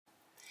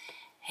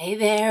Hey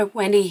there,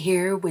 Wendy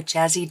here with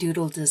Jazzy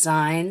Doodle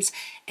Designs,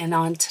 and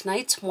on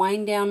tonight's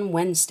Wind Down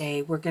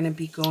Wednesday, we're going to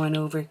be going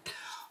over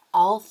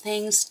all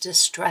things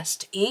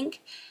distressed ink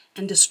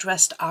and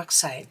distressed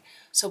oxide.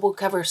 So we'll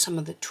cover some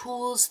of the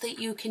tools that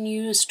you can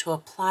use to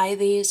apply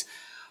these,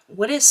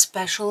 what is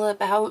special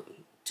about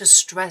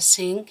distress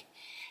ink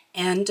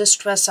and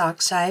distress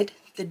oxide,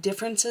 the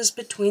differences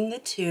between the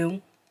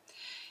two,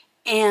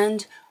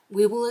 and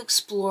we will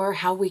explore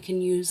how we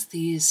can use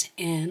these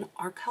in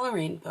our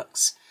coloring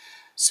books.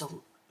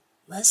 So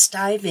let's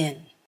dive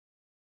in.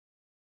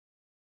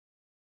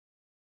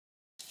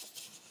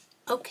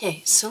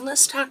 Okay, so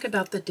let's talk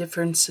about the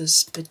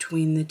differences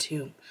between the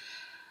two.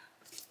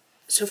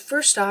 So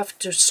first off,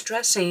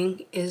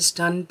 distressing is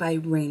done by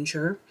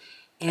Ranger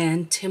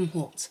and Tim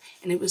Holtz,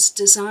 and it was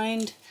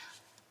designed,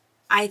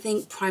 I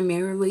think,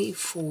 primarily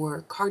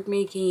for card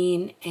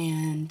making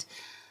and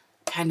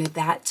kind of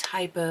that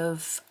type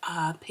of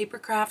paper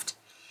craft.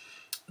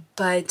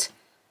 But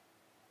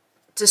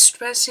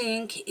distress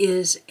ink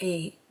is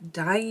a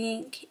dye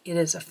ink. It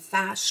is a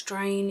fast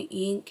drying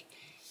ink.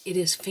 It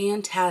is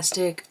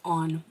fantastic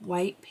on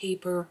white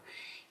paper.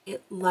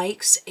 It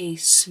likes a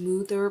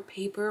smoother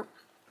paper.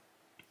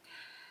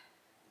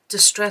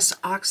 Distress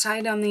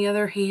oxide, on the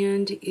other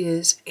hand,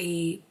 is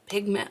a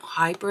pigment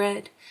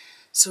hybrid.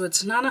 So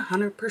it's not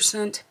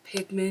 100%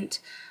 pigment,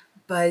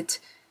 but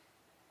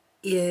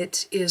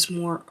it is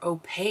more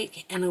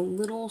opaque and a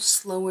little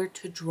slower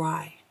to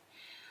dry.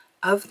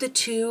 Of the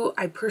two,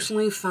 I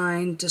personally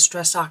find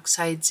distress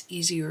oxides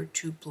easier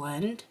to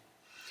blend,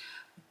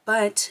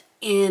 but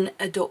in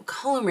adult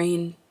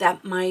coloring,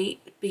 that might,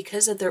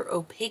 because of their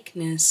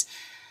opaqueness,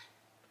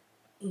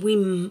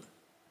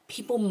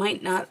 people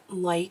might not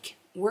like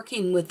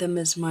working with them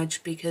as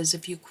much, because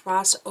if you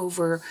cross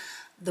over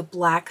the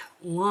black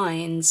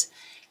lines,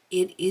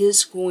 it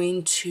is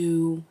going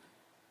to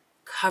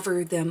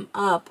cover them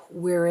up,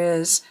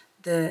 whereas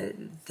the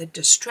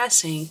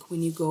distress ink,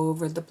 when you go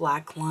over the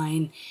black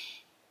line,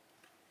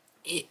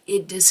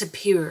 it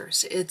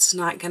disappears. It's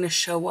not going to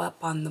show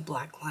up on the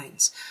black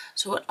lines.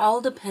 So it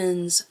all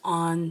depends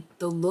on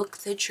the look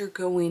that you're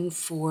going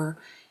for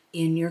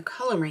in your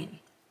coloring.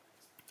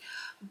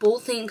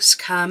 Both inks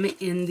come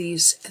in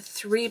these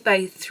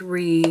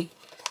 3x3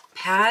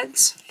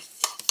 pads,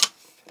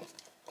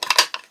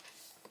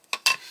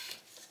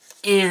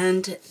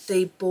 and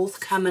they both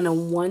come in a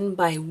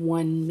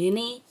 1x1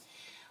 mini,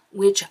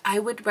 which I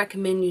would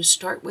recommend you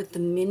start with the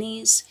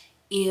minis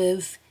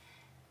if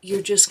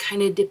you're just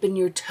kind of dipping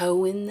your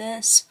toe in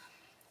this.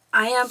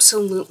 I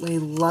absolutely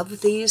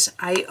love these.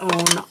 I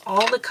own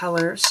all the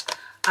colors.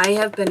 I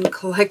have been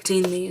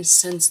collecting these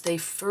since they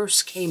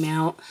first came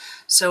out.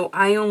 So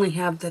I only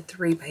have the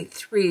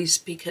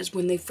 3x3s because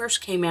when they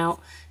first came out,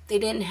 they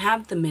didn't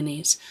have the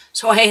minis.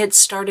 So I had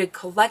started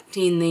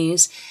collecting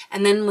these,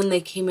 and then when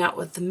they came out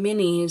with the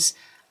minis,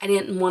 I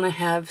didn't want to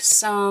have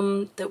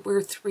some that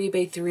were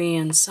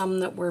 3x3 and some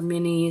that were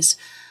minis.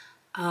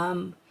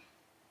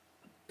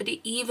 But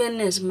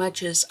even as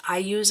much as I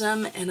use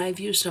them, and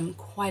I've used them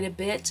quite a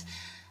bit,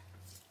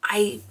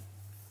 I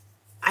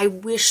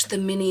wish the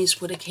minis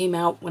would have came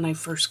out when I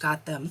first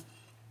got them,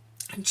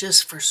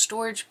 just for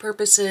storage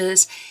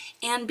purposes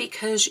and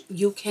because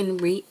you can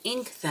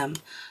re-ink them.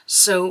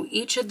 So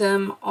each of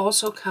them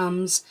also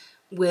comes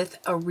with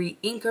a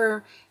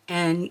re-inker,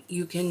 and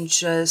you can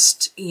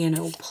just,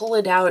 pull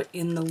it out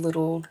in the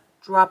little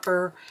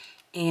dropper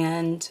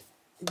and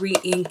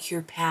re-ink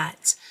your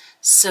pads.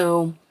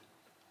 So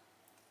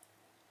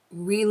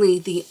really,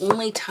 the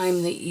only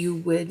time that you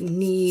would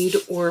need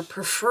or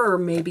prefer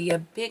maybe a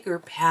bigger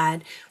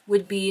pad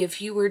would be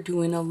if you were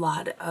doing a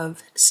lot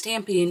of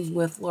stamping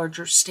with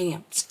larger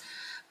stamps.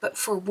 But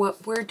for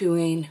what we're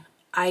doing,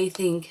 I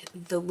think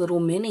the little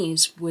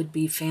minis would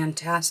be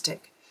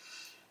fantastic.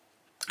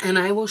 And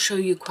I will show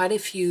you quite a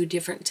few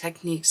different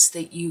techniques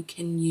that you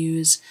can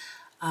use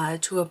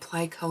to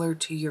apply color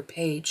to your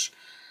page.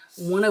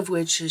 One of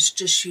which is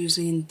just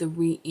using the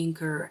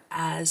re-inker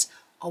as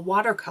a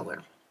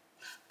watercolor.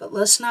 But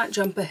let's not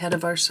jump ahead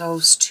of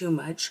ourselves too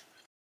much.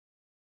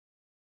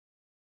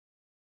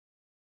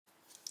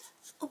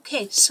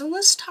 Okay, so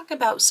let's talk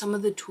about some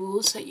of the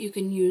tools that you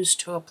can use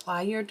to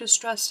apply your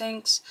distress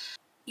inks.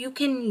 You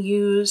can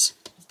use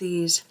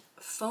these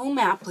foam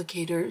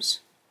applicators.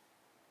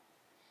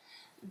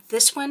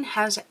 This one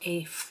has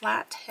a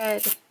flat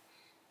head.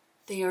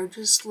 They are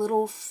just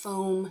little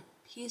foam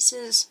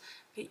pieces,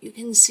 but you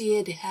can see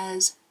it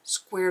has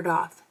squared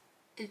off.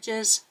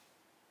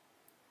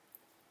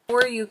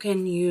 Or you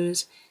can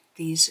use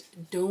these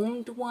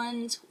domed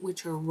ones,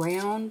 which are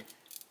round.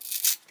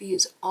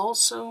 These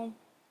also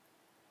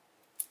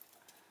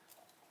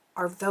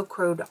are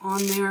Velcroed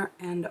on there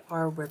and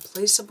are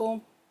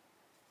replaceable.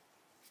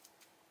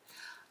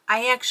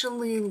 I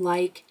actually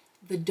like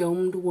the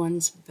domed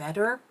ones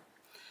better.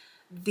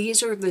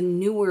 These are the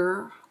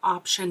newer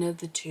option of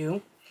the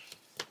two.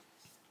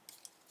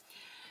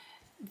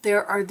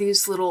 There are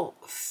these little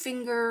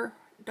finger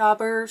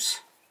daubers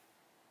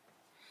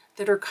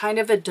that are kind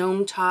of a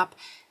dome top.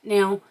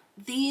 Now,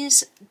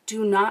 these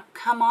do not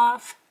come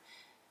off.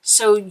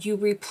 So you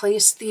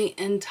replace the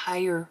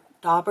entire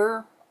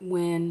dauber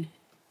when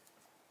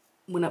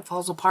it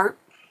falls apart.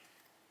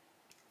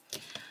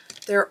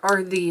 There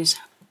are these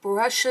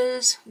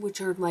brushes,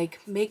 which are like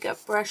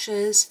makeup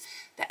brushes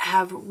that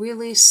have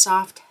really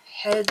soft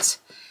heads,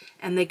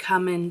 and they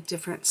come in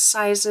different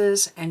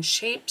sizes and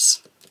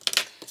shapes.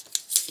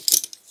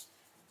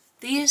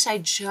 These I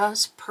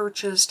just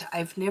purchased.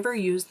 I've never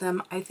used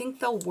them. I think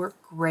they'll work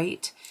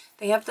great.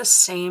 They have the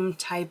same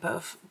type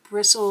of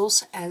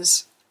bristles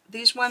as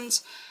these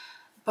ones,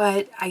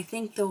 but I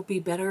think they'll be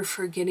better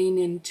for getting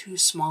into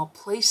small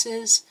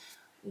places,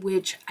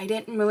 which I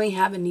didn't really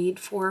have a need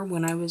for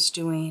when I was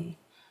doing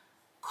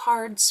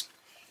cards.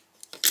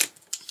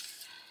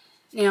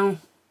 Now,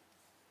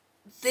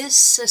 this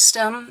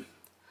system,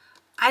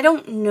 I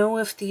don't know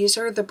if these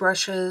are the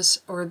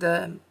brushes or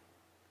the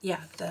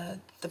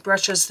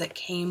brushes that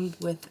came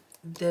with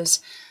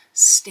this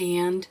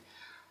stand.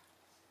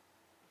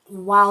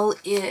 While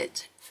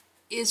it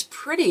is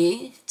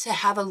pretty to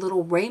have a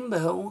little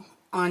rainbow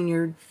on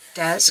your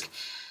desk,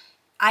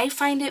 I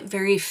find it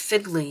very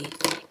fiddly.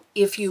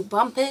 If you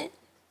bump it,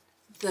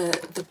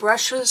 the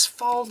brushes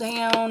fall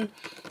down,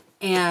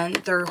 and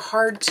they're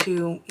hard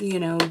to,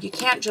 you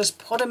can't just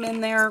put them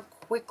in there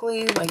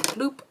quickly like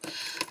bloop,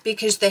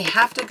 because they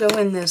have to go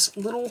in this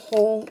little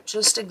hole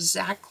just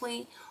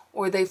exactly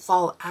or they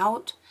fall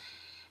out.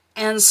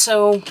 And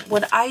so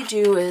what I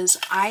do is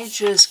I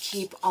just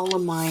keep all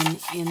of mine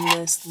in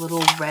this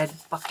little red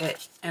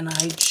bucket, and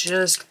I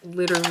just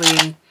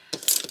literally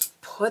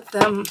put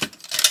them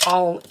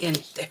all in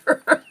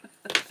there.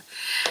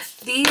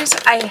 These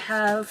I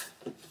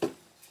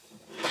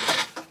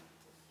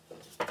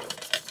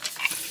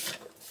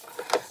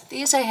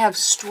have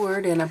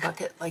stored in a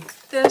bucket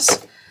like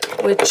this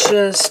with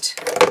just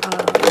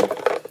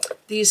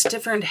these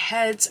different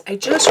heads. I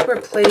just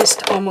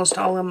replaced almost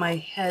all of my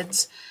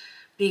heads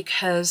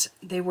because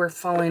they were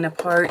falling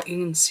apart.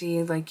 You can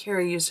see, like here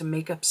I used a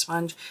makeup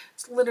sponge.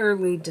 It's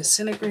literally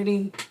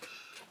disintegrating.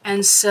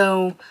 And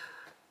so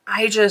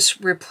I just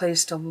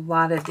replaced a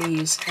lot of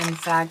these. In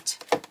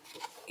fact,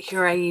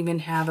 here I even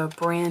have a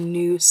brand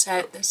new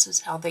set. This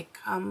is how they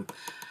come.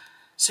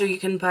 So you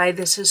can buy,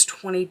 this is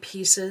 20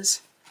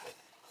 pieces.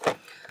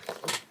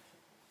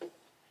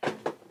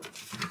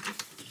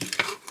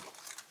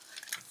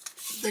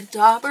 The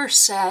dauber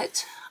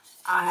set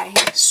I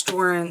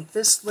store in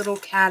this little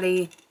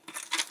caddy,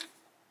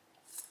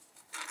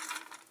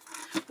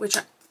 which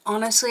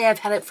honestly I've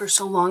had it for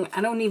so long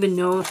I don't even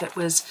know if it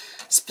was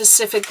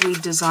specifically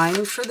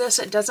designed for this.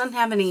 It doesn't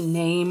have any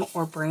name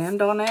or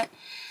brand on it.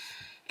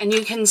 And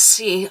you can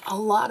see a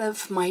lot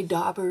of my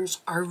daubers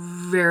are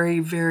very,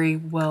 very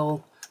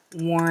well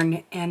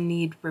worn and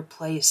need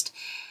replaced.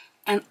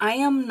 And I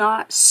am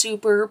not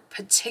super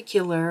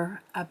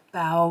particular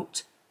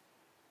about,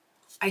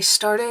 I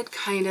started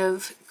kind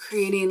of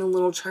creating a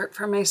little chart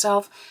for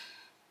myself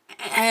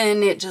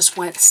and it just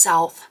went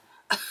south.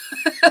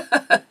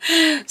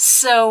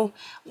 So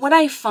what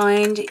I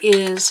find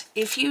is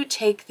if you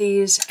take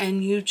these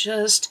and you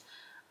just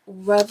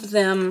rub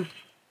them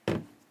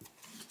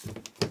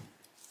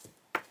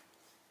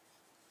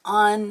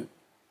on,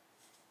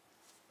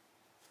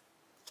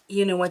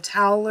 a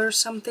towel or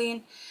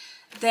something,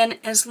 then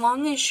as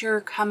long as you're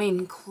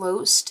coming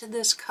close to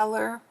this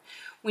color,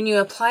 when you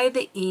apply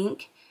the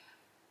ink,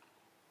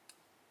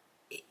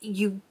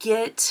 you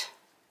get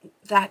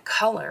that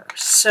color.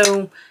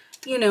 So,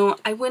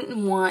 I wouldn't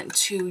want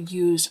to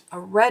use a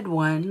red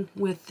one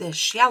with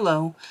this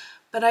yellow,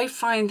 but I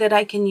find that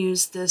I can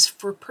use this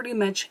for pretty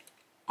much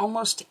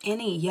almost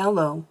any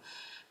yellow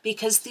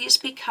because these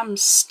become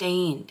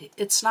stained.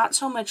 It's not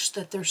so much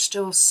that they're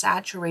still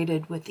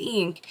saturated with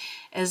ink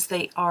as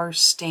they are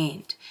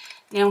stained.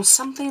 Now,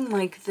 something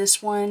like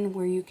this one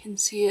where you can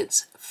see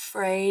it's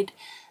frayed,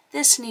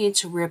 this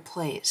needs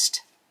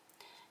replaced.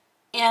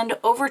 And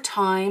over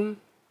time,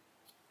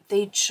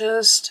 they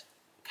just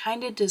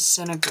kind of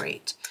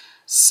disintegrate.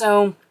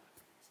 So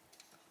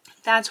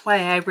that's why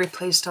I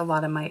replaced a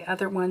lot of my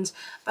other ones.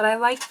 But I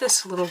like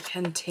this little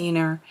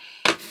container,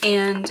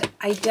 and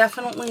I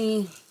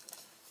definitely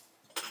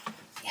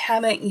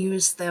haven't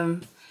used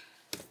them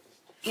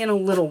in a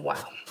little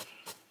while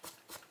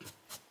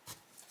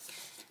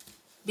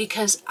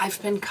because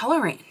I've been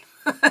coloring.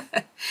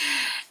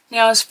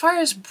 Now, as far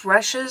as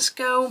brushes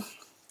go,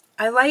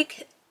 I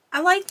like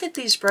that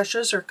these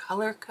brushes are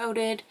color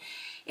coded.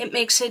 It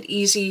makes it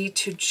easy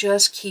to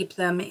just keep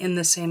them in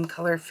the same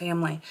color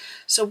family.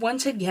 So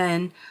once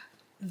again,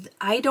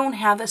 I don't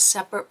have a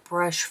separate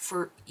brush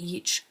for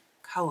each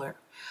color.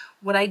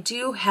 What I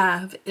do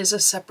have is a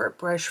separate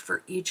brush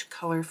for each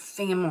color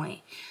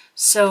family.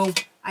 So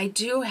I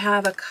do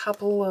have a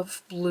couple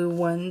of blue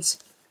ones.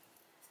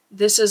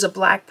 This is a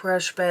black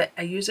brush, but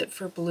I use it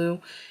for blue.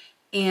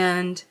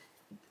 And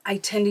I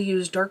tend to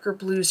use darker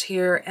blues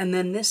here. And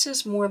then this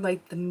is more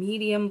like the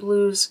medium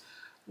blues,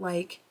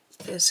 like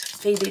this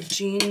faded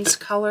jeans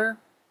color.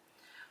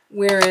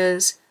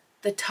 Whereas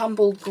the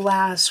tumbled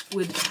glass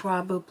would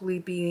probably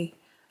be,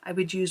 I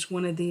would use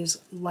one of these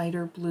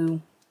lighter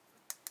blue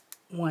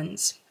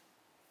ones.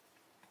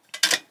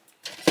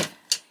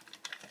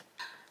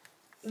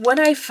 what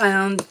I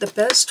found the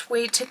best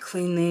way to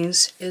clean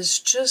these is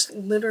just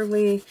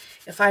literally,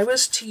 if I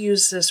was to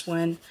use this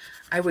one,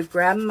 I would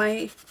grab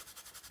my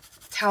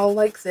towel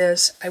like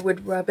this, I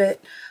would rub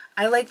it.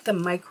 I like the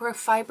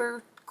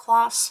microfiber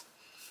cloths,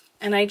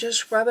 and I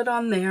just rub it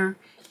on there,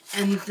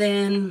 and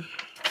then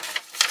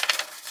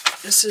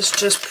this is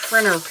just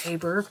printer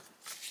paper.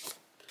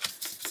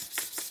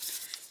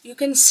 You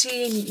can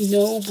see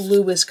no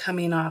blue is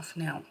coming off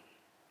now.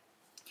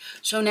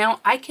 So now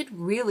I could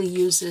really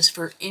use this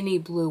for any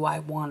blue I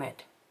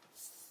wanted.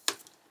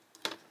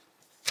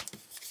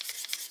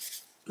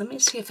 Let me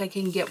see if I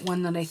can get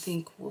one that I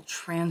think will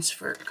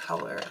transfer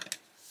color.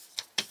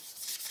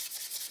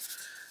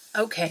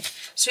 Okay,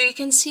 so you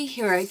can see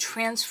here I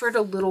transferred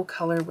a little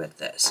color with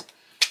this.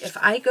 If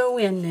I go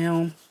in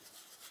now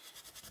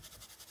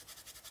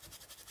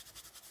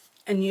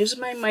and use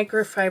my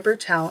microfiber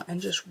towel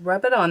and just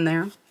rub it on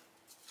there,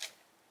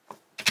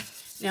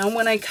 now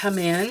when I come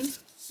in,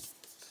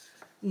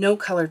 no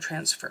color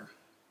transfer.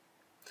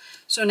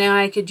 So now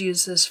I could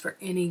use this for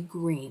any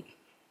green.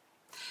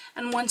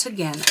 And once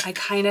again, I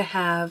kind of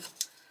have,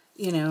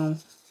 you know,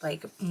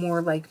 like more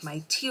like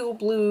my teal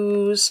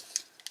blues,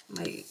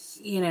 my,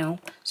 you know,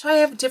 so I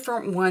have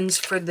different ones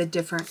for the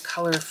different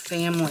color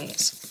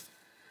families.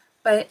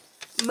 But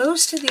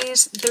most of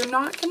these, they're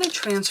not going to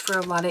transfer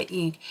a lot of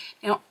ink.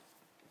 Now,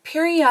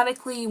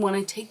 periodically you want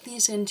to take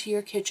these into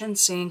your kitchen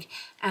sink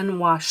and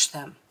wash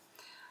them.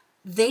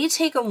 They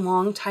take a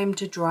long time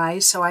to dry,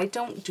 so I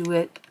don't do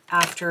it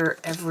after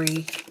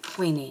every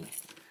cleaning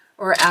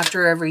or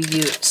after every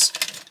use.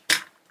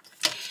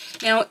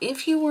 Now,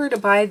 if you were to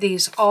buy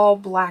these all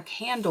black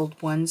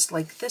handled ones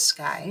like this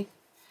guy,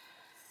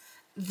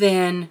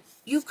 then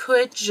you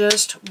could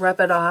just rub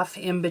it off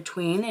in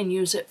between and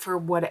use it for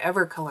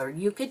whatever color.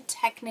 You could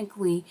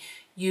technically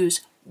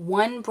use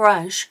one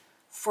brush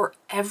for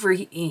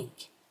every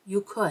ink.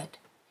 You could.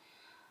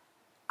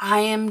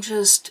 I am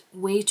just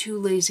way too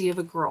lazy of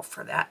a girl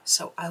for that.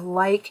 So I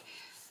like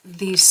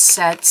these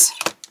sets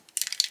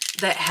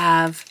that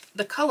have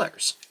the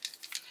colors.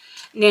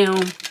 Now,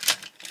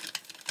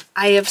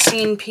 I have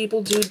seen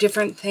people do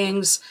different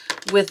things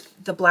with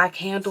the black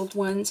handled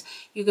ones.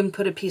 You can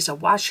put a piece of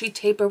washi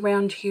tape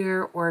around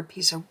here, or a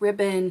piece of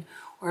ribbon,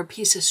 or a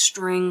piece of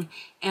string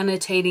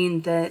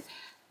annotating that,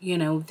 you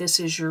know, this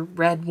is your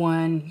red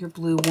one, your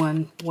blue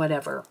one,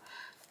 whatever.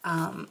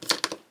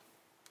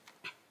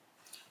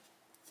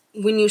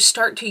 When you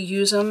start to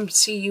use them,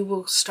 see, you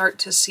will start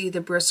to see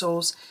the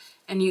bristles,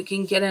 and you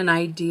can get an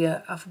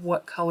idea of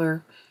what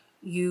color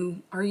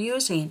you are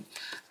using.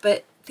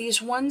 But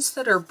these ones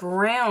that are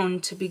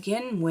brown to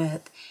begin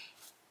with,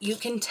 you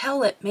can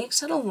tell it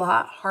makes it a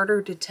lot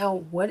harder to tell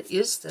what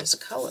is this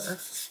color.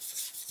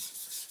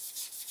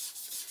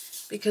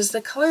 Because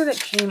the color that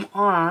came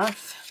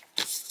off,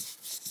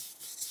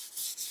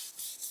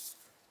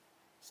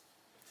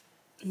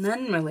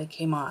 none really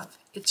came off.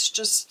 It's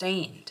just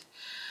stained.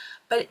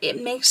 But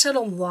it makes it a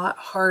lot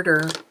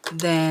harder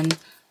than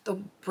the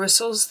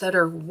bristles that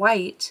are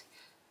white.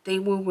 They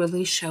will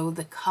really show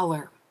the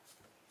color.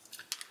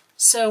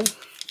 So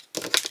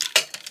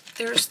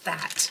there's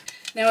that.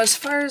 Now, as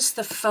far as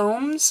the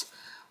foams,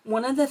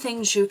 one of the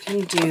things you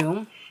can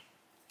do,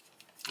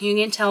 you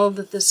can tell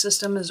that the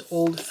system is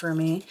old for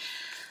me,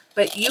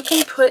 but you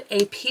can put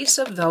a piece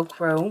of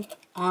Velcro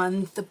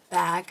on the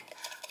back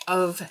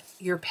of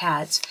your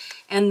pads.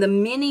 And the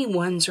mini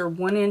ones are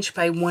 1 inch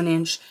by 1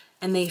 inch,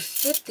 and they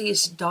fit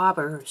these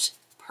daubers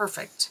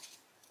perfect.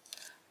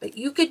 But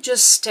you could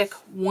just stick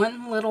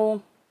one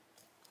little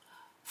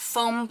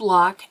foam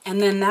block, and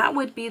then that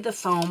would be the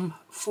foam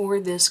for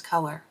this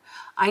color.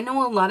 I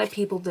know a lot of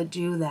people that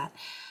do that.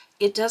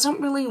 It doesn't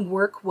really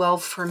work well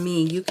for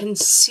me. You can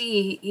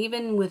see,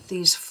 even with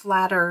these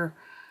flatter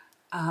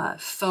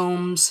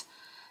foams,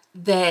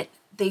 that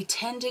they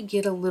tend to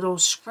get a little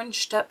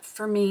scrunched up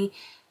for me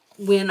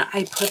when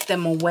I put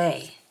them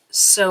away.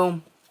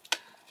 So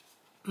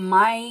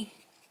my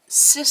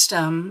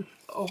system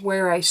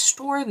where I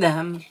store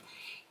them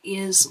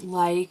is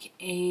like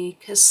a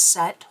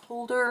cassette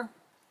holder.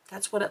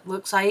 That's what it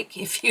looks like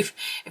if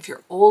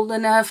you're old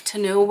enough to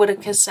know what a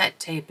cassette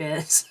tape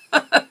is.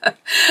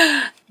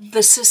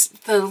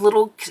 The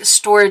little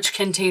storage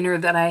container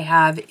that I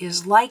have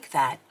is like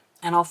that,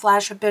 and I'll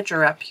flash a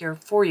picture up here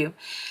for you.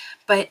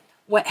 But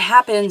what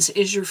happens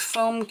is your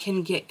foam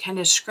can get kind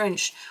of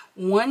scrunched.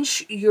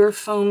 Once your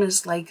foam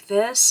is like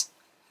this,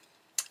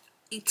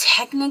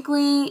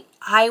 technically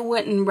I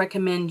wouldn't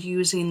recommend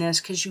using this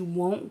because you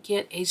won't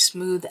get a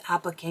smooth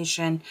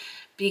application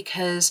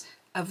because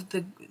of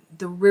the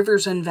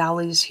rivers and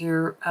valleys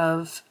here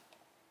of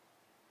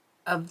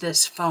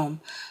this foam.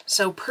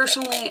 So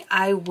personally,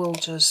 I will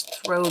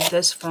just throw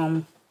this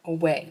foam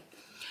away.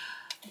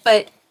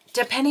 But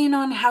depending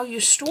on how you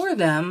store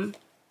them,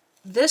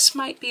 this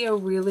might be a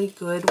really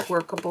good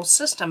workable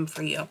system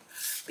for you.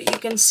 But you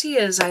can see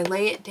as I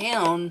lay it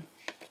down,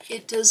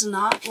 it does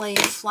not lay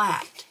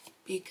flat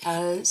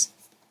because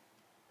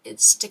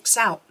it sticks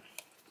out.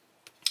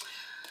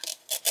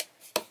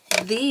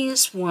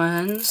 These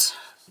ones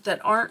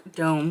that aren't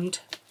domed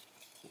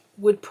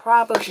would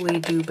probably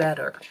do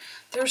better.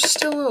 There's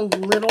still a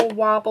little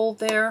wobble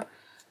there,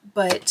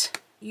 but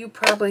you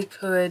probably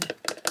could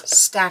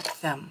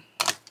stack them.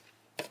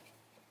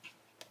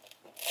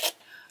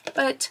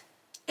 But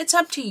it's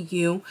up to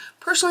you.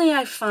 Personally,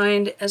 I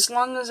find as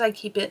long as I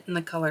keep it in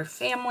the color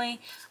family,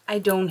 I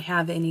don't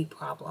have any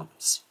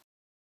problems.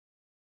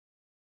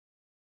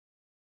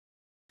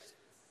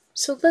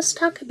 So let's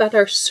talk about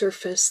our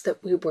surface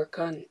that we work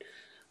on.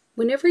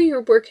 Whenever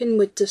you're working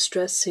with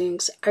distress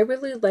inks, I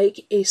really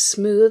like a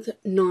smooth,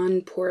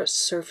 non-porous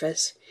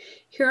surface.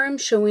 Here I'm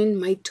showing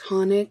my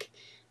tonic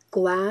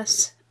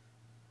glass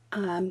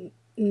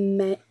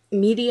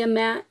media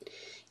mat,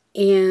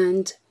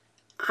 and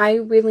I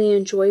really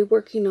enjoy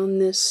working on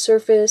this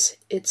surface.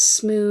 It's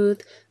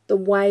smooth. The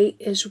white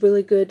is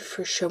really good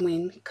for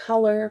showing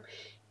color,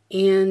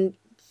 and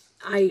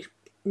I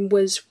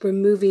was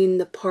removing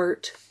the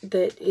part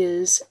that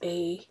is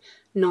a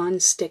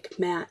non-stick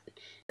mat.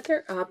 The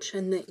other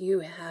option that you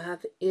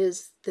have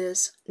is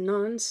this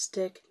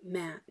non-stick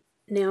mat.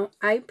 Now,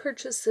 I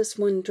purchased this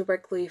one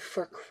directly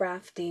for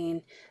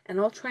crafting, and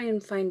I'll try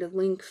and find a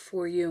link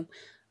for you,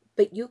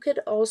 but you could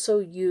also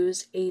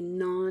use a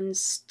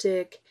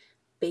non-stick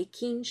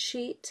baking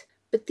sheet.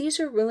 But these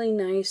are really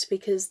nice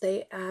because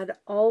they add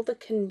all the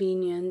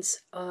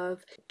convenience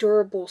of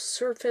durable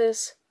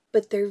surface,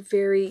 but they're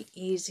very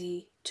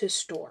easy to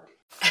store.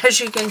 As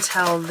you can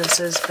tell, this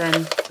has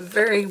been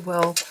very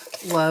well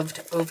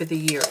loved over the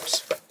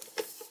years.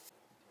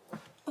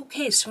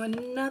 Okay, so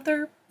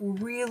another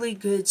really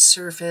good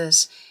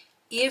surface,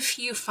 if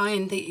you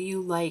find that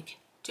you like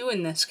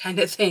doing this kind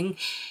of thing,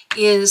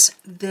 is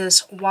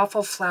this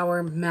waffle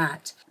flower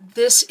mat.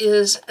 This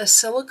is a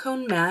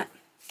silicone mat,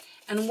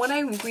 and what I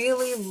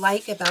really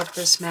like about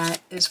this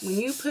mat is when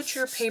you put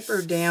your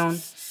paper down,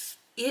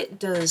 it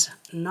does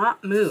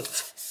not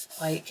move.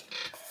 Like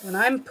when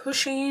I'm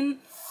pushing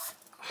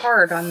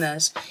hard on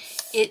this,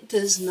 it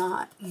does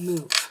not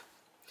move.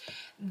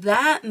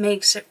 That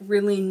makes it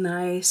really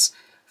nice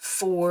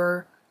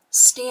for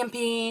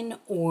stamping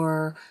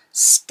or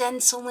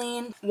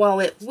stenciling. While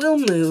it will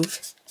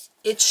move,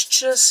 it's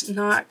just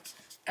not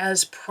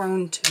as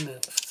prone to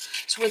move.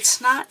 So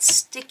it's not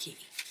sticky,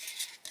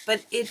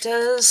 but it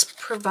does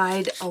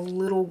provide a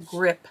little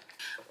grip.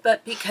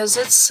 But because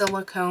it's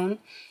silicone,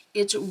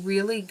 it's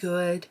really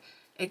good.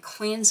 It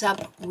cleans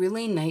up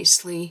really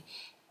nicely,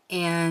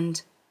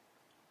 and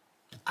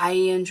I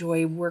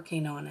enjoy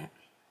working on it.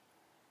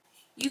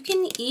 You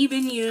can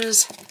even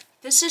use,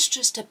 this is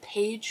just a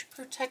page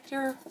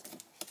protector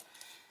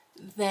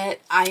that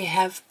I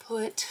have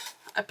put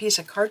a piece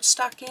of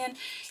cardstock in.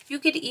 You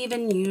could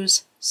even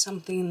use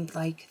something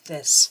like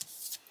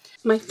this.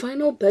 My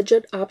final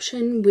budget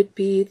option would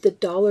be the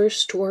dollar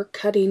store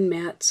cutting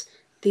mats.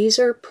 These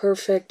are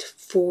perfect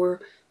for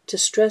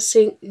distress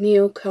ink,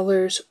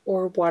 neocolors,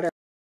 or water.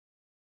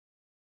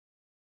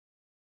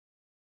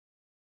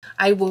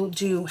 I will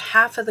do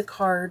half of the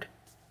card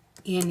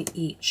in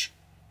each.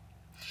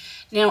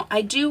 Now,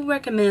 I do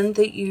recommend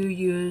that you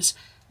use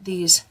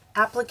these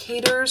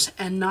applicators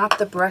and not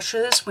the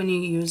brushes when you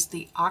use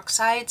the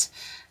oxides,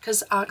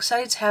 because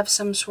oxides have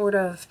some sort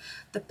of,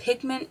 the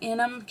pigment in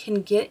them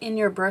can get in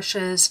your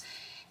brushes,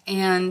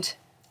 and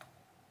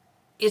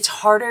it's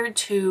harder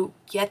to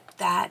get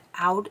that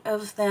out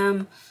of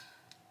them,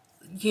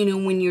 you know,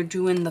 when you're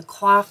doing the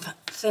cloth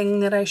thing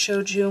that I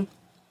showed you.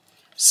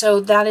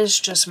 So that is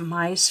just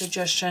my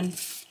suggestion.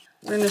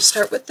 We're going to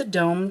start with the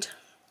domed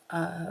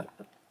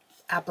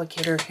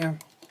applicator here.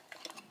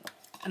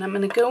 And I'm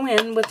going to go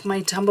in with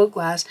my tumble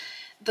glass.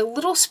 The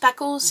little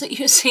speckles that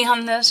you see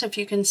on this, if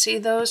you can see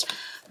those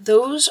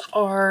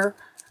are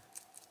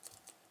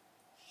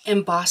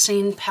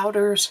embossing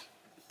powders,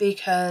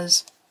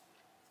 because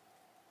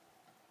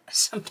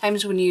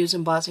sometimes when you use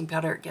embossing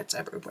powder, it gets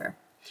everywhere.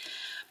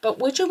 But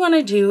what you want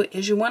to do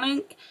is you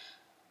want to,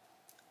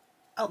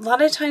 a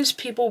lot of times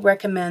people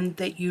recommend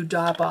that you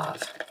daub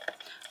off.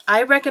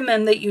 I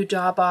recommend that you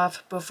daub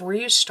off before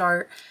you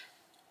start,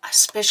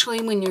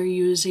 especially when you're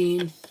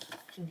using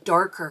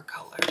darker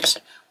colors.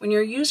 When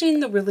you're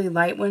using the really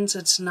light ones,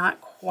 it's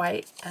not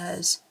quite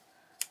as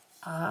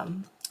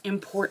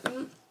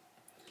important.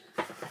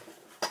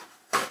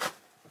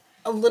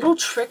 A little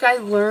trick I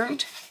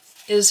learned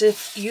is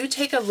if you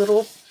take a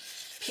little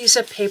piece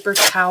of paper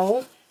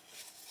towel,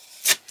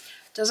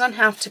 doesn't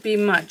have to be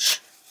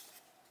much,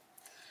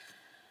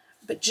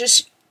 but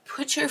just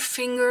put your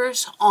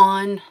fingers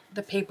on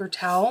the paper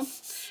towel.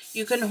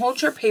 You can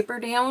hold your paper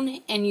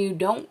down and you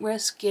don't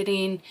risk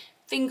getting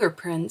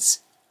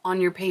fingerprints on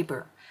your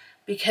paper,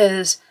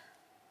 because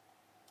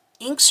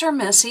inks are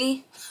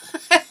messy.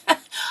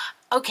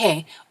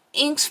 Okay,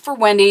 inks for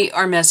Wendy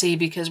are messy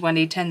because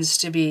Wendy tends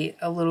to be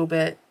a little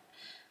bit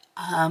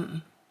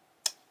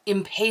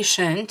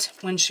impatient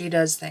when she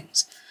does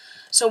things.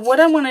 So what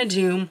I want to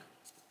do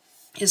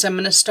is I'm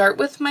going to start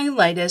with my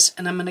lightest,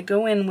 and I'm going to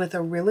go in with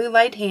a really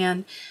light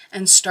hand,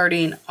 and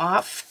starting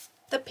off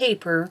the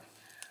paper,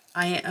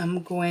 I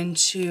am going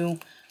to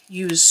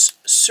use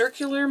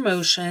circular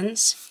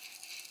motions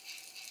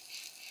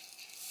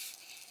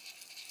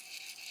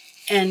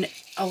and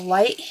a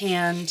light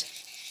hand,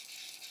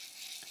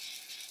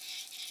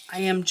 I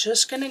am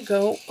just going to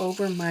go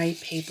over my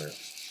paper.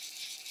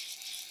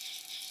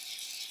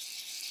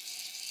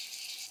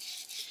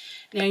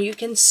 Now you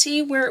can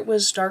see where it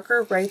was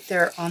darker right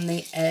there on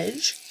the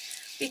edge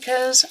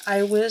because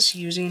I was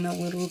using a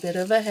little bit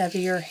of a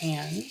heavier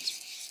hand.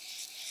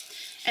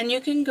 And you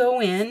can go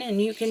in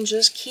and you can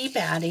just keep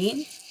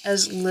adding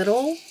as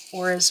little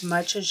or as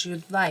much as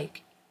you'd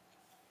like.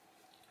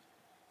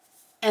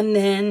 And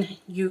then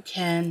you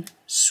can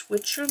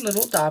switch your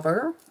little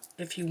dauber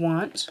if you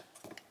want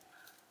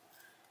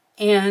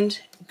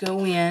and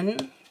go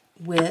in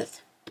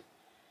with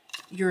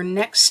your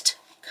next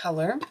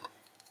color.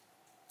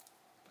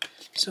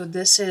 So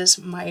this is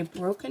my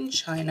broken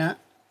china,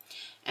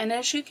 and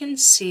as you can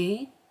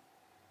see,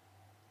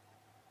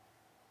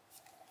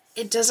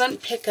 it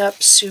doesn't pick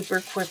up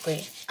super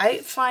quickly. I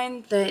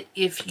find that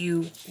if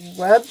you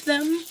rub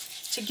them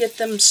to get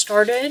them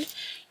started,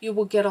 you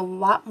will get a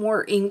lot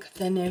more ink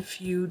than if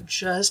you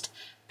just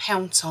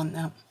pounce on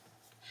them.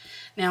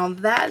 Now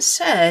that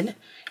said,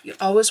 you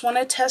always want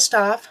to test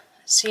off,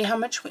 see how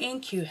much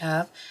ink you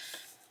have,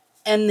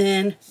 and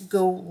then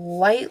go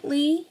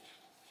lightly.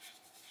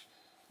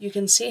 You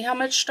can see how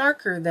much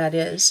darker that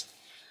is.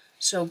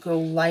 So go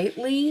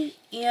lightly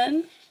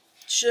in,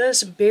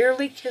 just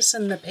barely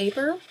kissing the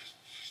paper.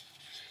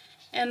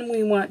 And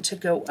we want to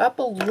go up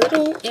a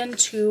little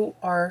into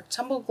our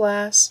tumble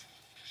glass,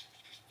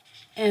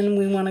 and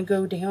we want to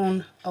go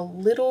down a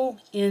little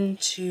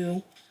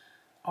into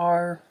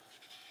our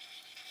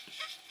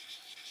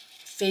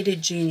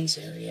faded jeans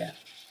area.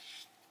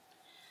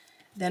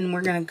 Then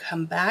we're going to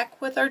come back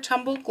with our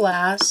tumble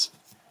glass,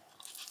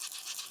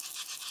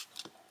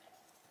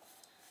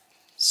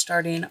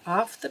 starting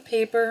off the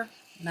paper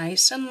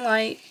nice and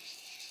light,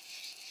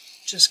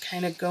 just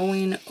kind of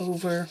going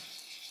over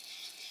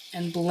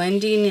and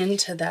blending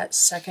into that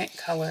second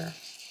color.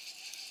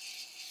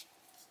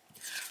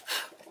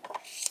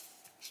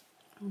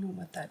 I don't know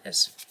what that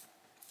is.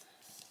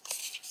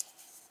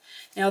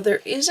 Now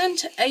there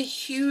isn't a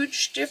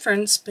huge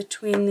difference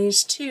between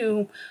these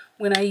two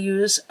when I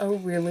use a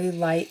really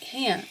light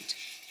hand.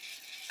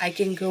 I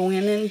can go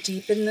in and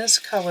deepen this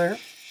color,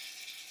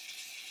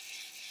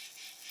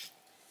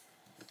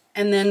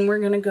 and then we're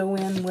going to go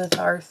in with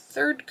our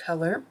third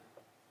color,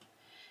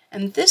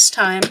 and this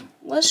time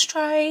let's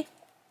try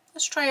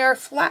our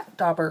flat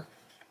dauber.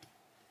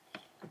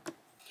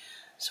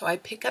 So I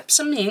pick up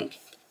some ink,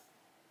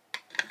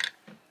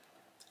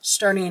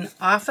 starting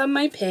off of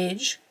my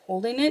page,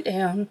 holding it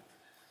down.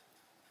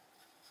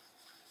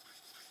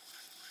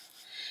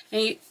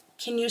 Now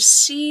can you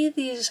see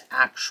these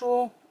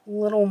actual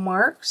little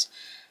marks?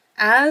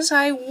 As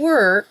I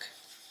work,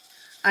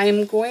 I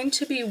am going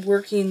to be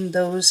working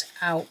those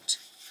out.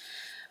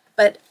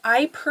 But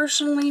I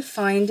personally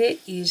find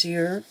it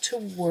easier to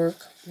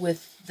work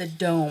with the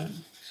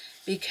dome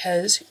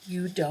because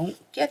you don't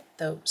get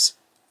those.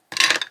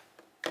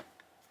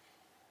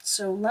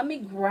 So let me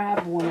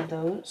grab one of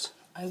those.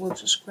 I will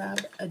just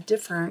grab a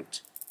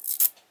different.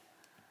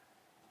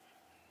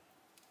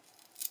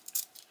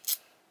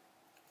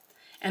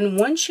 And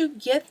once you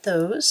get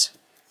those,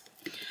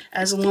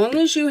 as long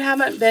as you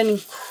haven't been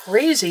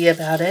crazy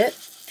about it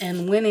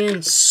and went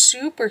in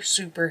super,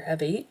 super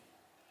heavy,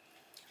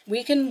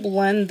 we can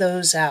blend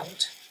those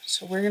out.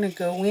 So we're going to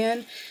go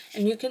in,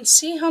 and you can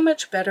see how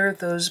much better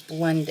those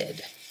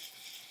blended.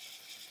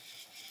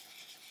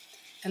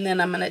 And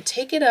then I'm going to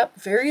take it up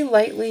very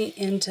lightly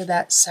into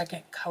that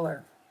second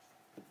color.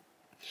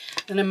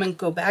 Then I'm going to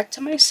go back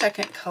to my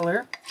second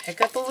color,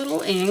 pick up a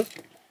little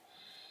ink,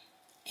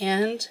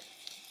 and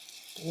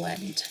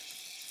blend.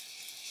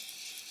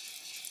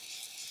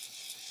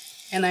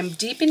 And I'm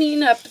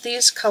deepening up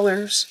these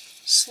colors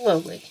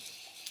slowly,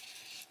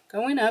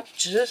 going up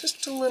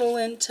just a little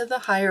into the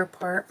higher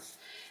part,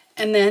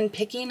 and then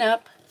picking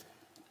up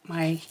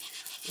my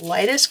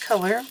lightest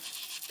color,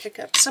 pick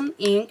up some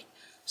ink,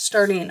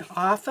 starting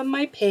off of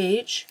my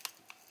page,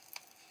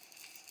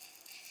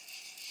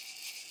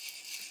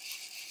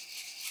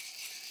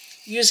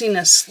 using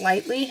a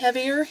slightly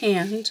heavier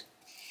hand,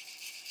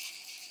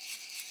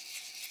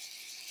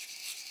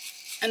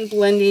 and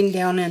blending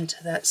down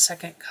into that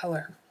second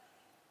color.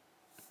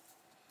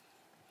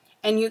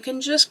 And you can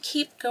just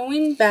keep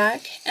going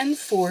back and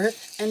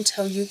forth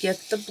until you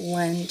get the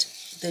blend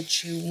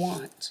that you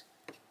want.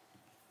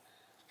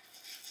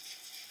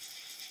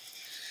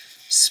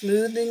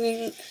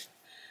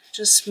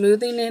 Just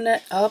smoothing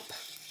it up,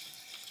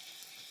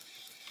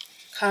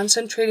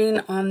 concentrating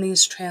on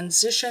these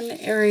transition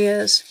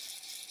areas.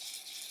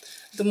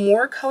 The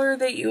more color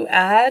that you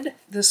add,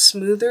 the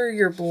smoother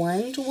your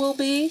blend will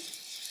be,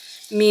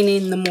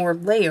 meaning the more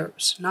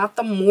layers, not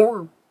the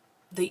more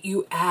that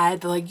you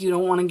add, like you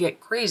don't want to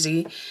get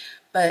crazy,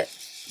 but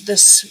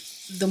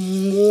the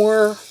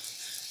more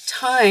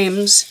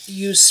times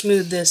you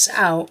smooth this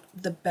out,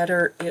 the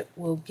better it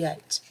will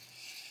get.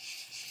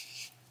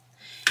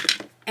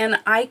 And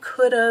I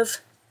could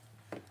have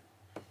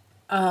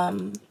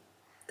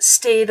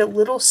stayed a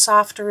little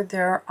softer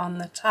there on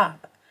the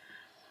top,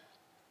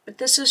 But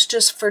this is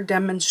just for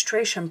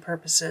demonstration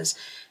purposes.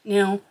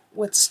 Now,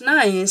 what's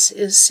nice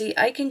is, see,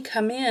 I can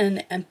come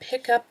in and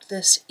pick up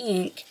this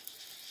ink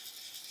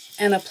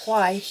and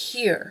apply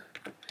here,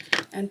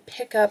 and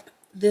pick up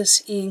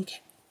this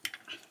ink.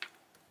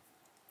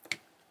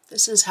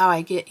 This is how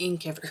I get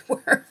ink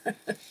everywhere.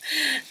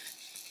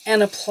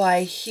 And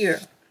apply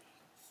here.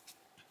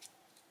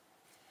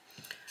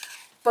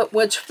 But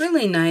what's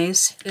really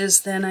nice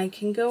is then I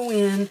can go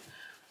in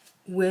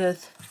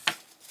with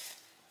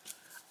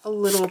a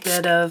little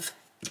bit of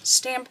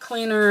stamp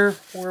cleaner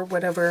or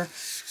whatever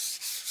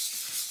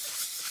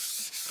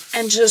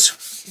and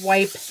just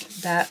wipe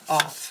that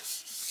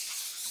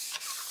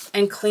off.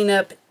 And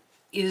cleanup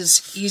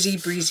is easy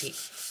breezy.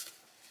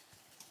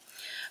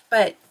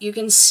 But you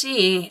can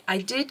see I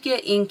did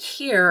get ink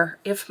here.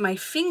 If my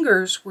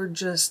fingers were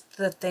just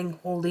the thing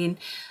holding,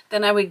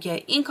 then I would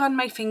get ink on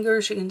my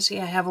fingers. You can see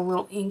I have a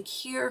little ink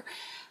here.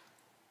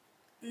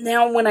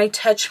 Now when I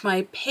touch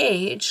my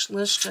page,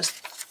 let's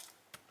just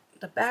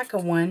the back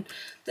of one,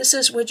 this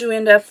is what you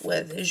end up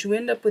with, is you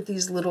end up with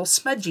these little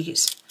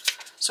smudgies.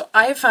 So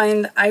I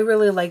find I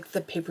really like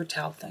the paper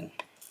towel thing.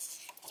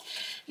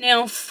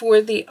 Now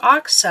for the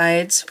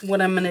oxides,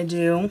 what I'm going to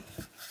do,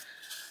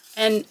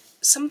 and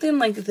something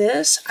like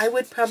this, I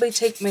would probably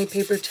take my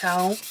paper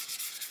towel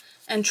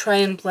and try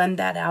and blend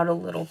that out a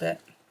little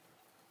bit.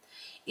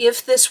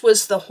 If this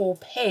was the whole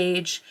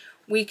page,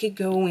 we could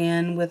go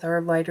in with our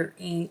lighter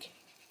ink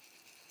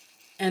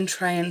and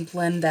try and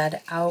blend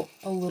that out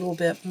a little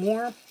bit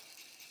more.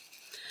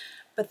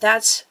 But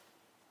that's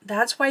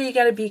why you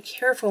got to be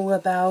careful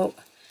about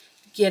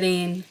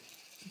getting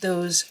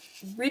those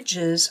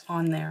ridges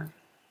on there.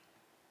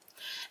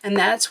 And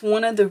that's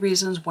one of the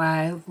reasons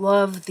why I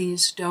love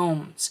these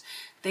domes.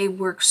 They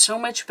work so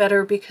much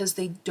better because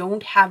they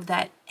don't have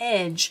that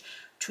edge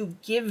to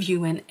give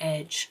you an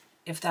edge,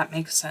 if that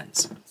makes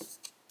sense.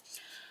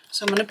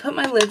 So I'm going to put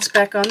my lids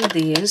back on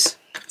these,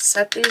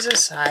 set these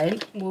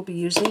aside. We'll be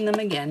using them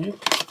again.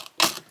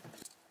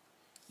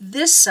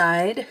 This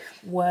side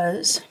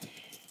was,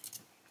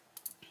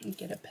 let me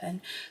get a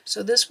pen.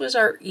 So this was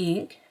our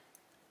ink,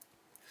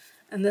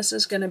 and this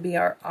is going to be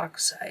our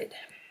oxide.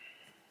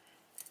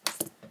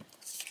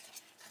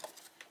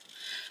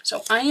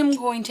 So I am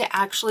going to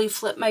actually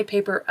flip my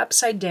paper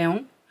upside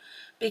down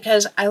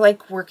because I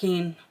like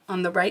working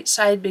on the right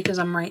side because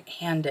I'm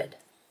right-handed.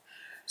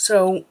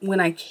 So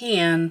when I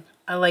can,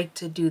 I like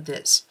to do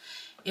this.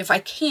 If I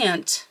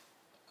can't,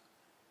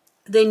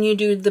 then you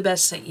do the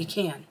best that you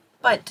can.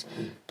 But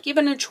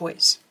given a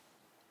choice,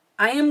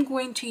 I am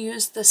going to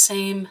use the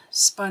same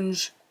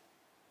sponge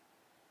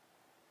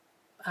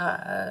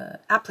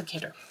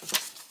applicator.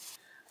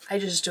 I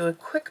just do a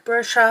quick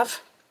brush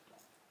off.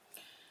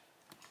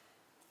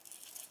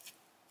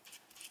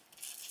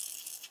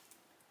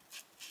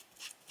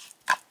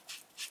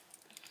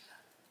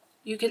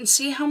 You can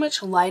see how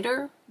much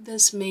lighter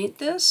this made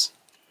this.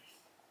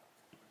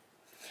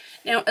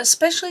 Now,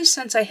 especially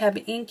since I have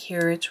ink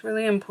here, it's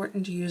really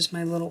important to use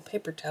my little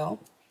paper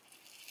towel.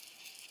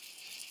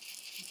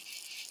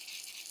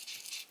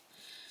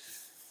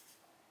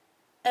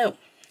 Oh,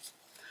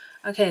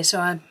 okay, so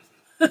I'm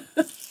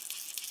that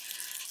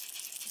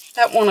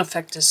won't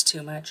affect us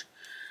too much,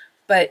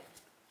 but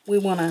we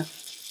want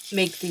to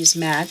make these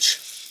match.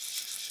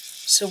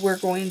 So we're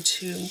going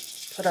to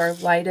put our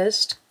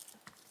lightest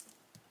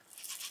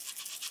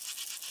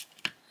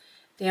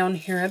down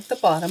here at the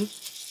bottom.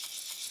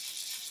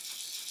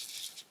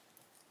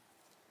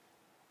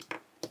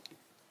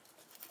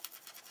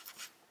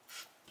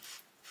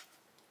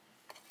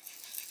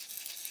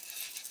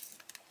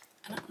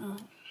 I don't know.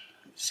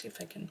 Let's see if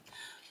I can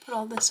put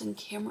all this in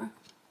camera.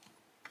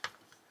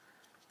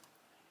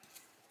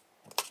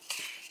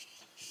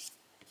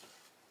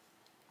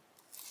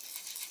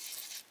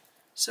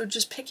 So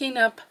just picking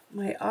up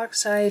my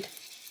oxide,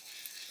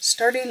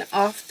 starting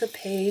off the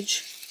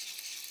page.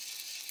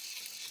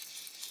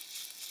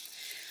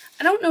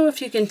 I don't know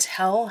if you can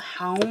tell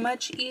how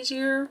much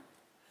easier.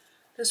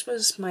 This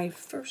was my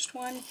first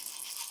one.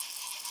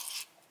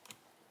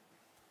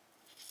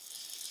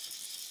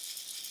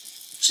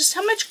 Just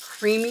how much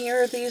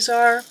creamier these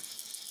are.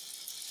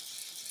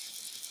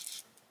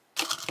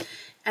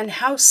 And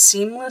how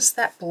seamless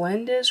that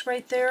blend is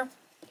right there.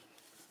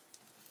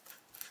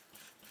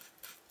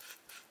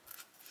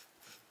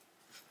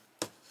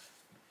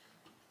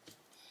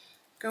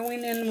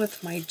 Going in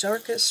with my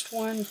darkest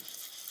one.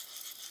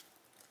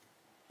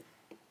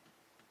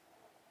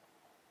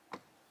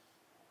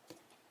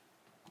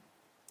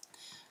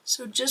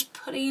 So just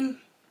putting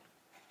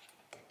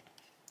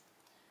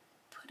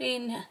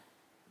the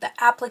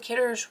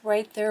applicators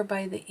right there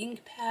by the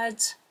ink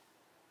pads.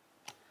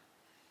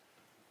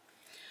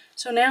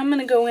 So now I'm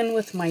going to go in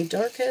with my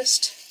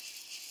darkest.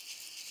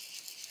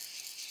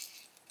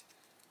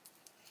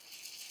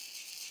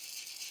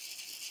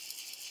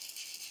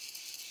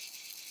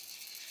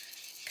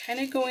 Kind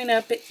of going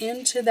up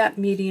into that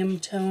medium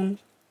tone.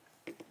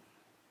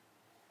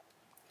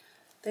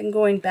 Then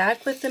going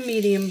back with the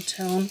medium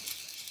tone.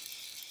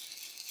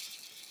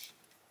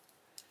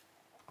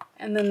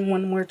 And then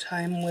one more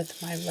time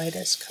with my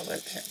lightest color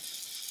there.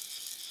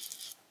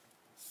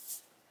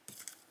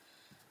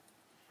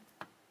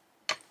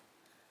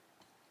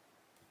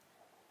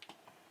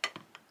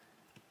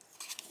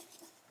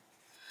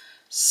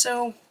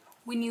 So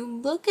when you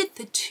look at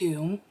the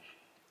two,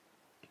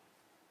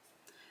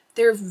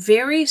 they're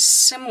very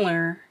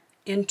similar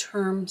in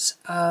terms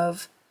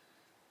of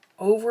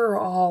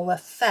overall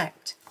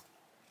effect.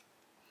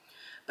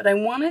 But I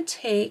want to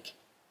take,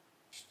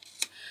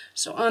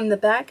 so on the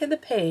back of the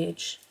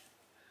page,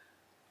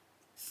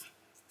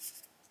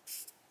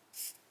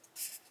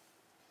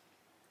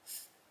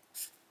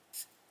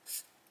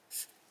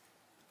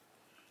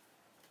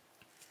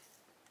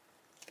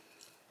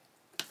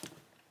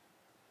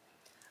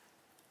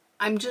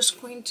 I'm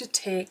just going to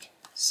take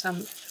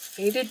some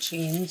faded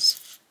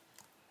jeans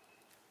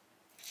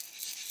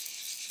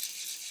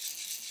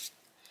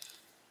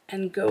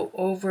and go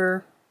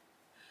over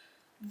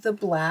the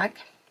black,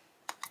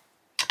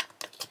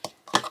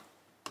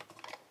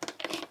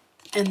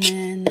 and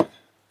then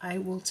I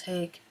will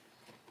take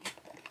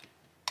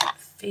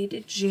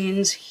faded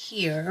jeans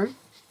here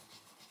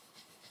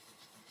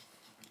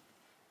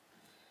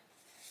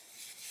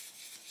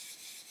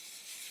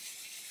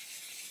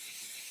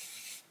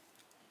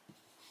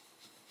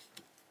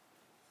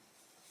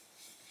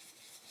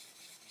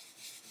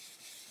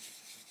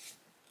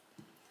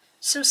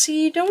So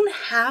see, you don't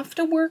have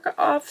to work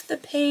off the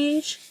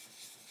page,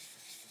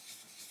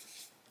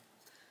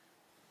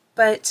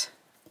 but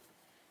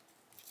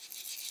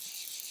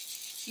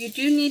you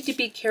do need to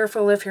be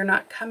careful if you're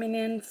not coming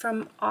in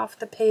from off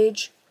the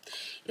page.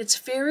 It's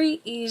very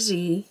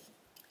easy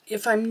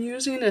if I'm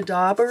using a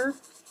dauber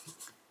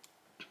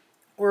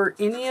or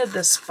any of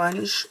the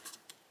sponge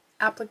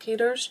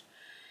applicators.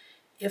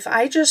 If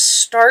I just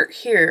start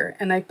here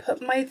and I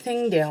put my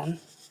thing down,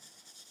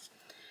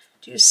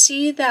 do you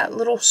see that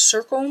little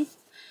circle?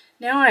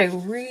 Now I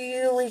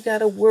really got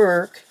to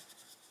work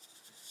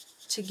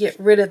to get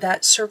rid of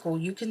that circle.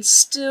 You can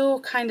still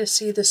kind of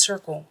see the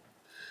circle.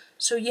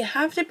 So you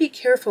have to be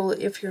careful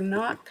if you're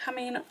not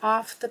coming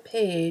off the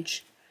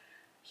page.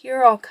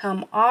 Here I'll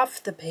come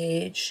off the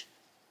page.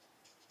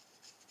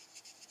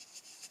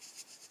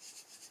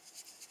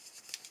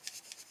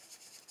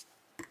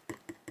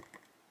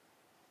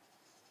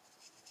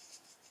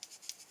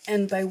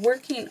 And by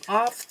working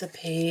off the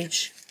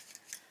page,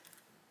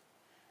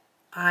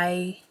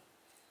 I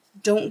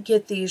don't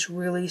get these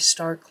really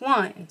stark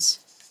lines.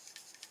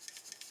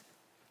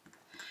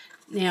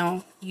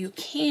 Now, you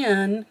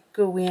can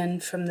go in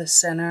from the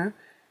center.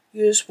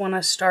 You just want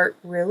to start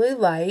really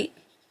light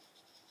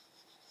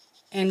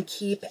and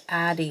keep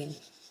adding.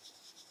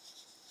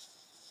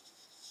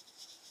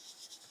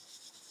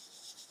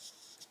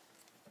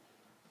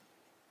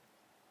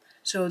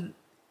 So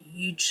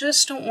you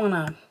just don't want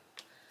to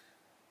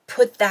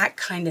put that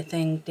kind of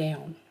thing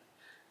down.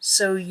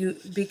 So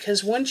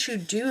because once you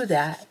do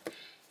that,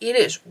 it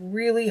is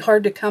really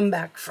hard to come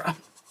back from.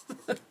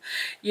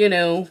 You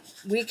know,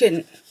 we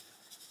can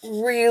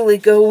really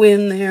go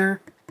in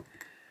there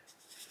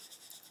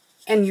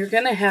and you're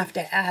going to have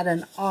to add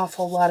an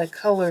awful lot of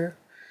color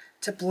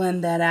to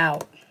blend that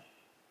out.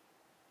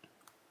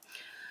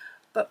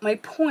 But my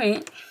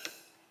point,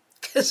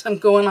 because I'm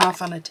going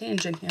off on a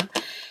tangent here,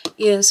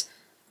 is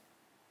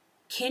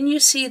can you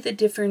see the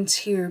difference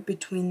here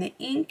between the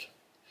ink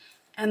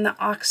and the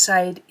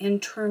oxide in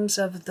terms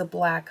of the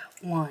black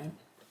line?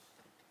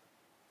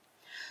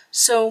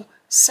 So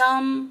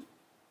some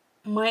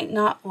might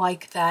not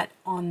like that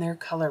on their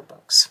color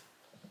books.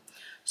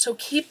 So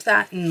keep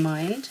that in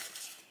mind.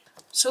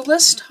 So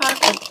let's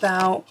talk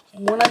about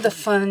one of the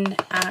fun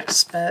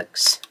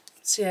aspects.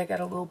 See, I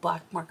got a little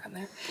black mark on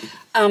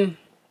there.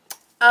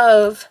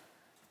 Of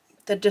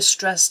the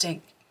distressed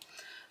ink.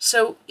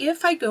 So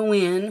if I go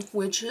in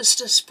with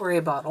just a spray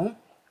bottle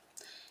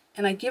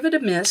and I give it a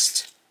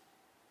mist,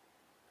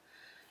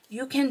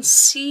 you can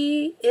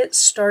see it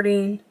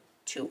starting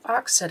to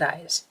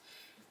oxidize.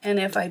 And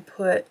if I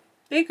put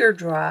bigger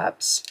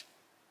drops,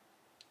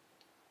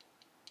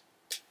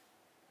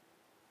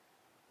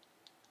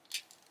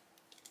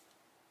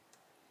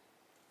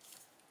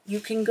 you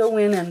can go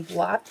in and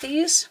blot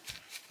these.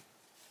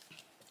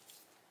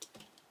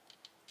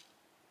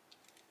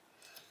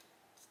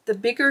 The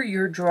bigger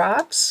your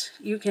drops,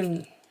 you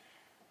can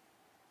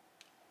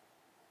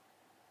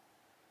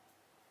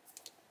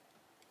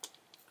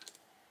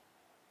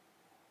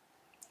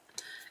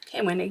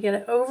when you get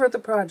it over the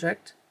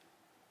project,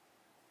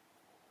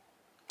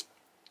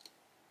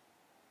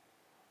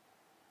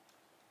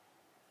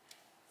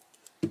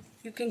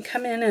 you can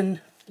come in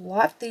and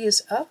blot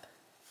these up.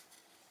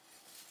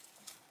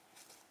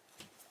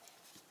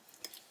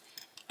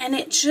 And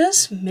it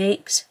just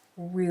makes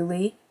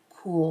really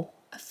cool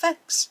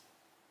effects.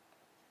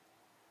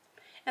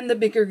 And the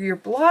bigger your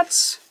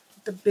blots,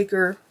 the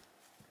bigger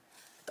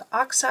the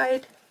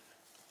oxide,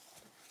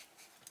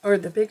 or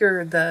the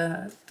bigger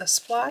the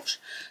splotch,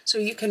 so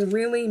you can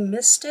really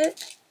mist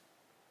it.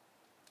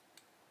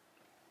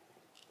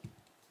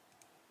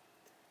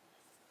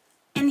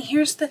 And And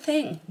here's the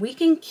thing, we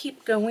can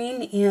keep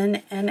going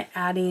in and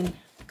adding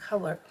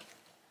color.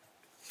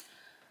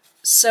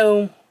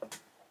 So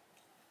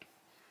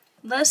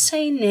let's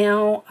say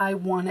now I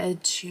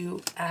wanted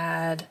to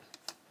add,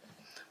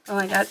 well,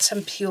 I got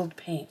some peeled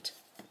paint.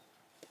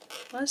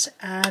 Let's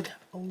add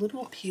a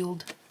little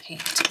peeled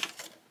paint.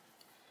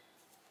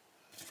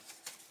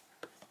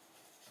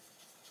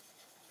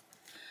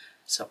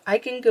 So I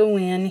can go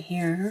in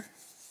here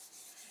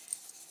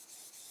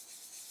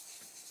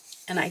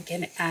and I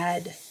can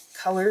add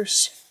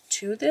colors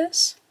to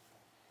this.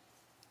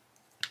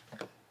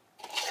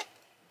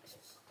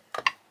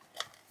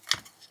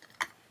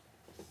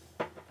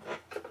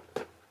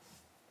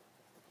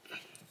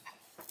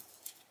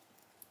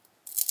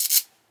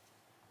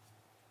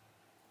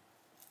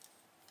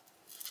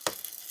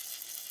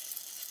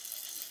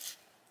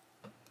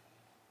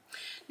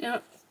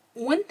 Now,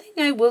 one thing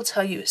I will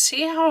tell you,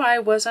 see how I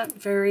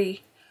wasn't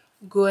very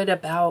good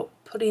about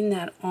putting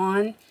that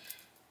on?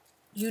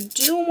 You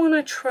do want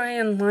to try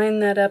and line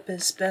that up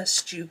as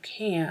best you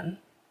can,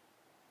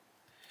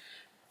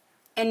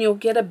 and you'll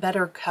get a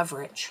better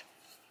coverage.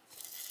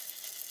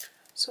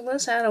 So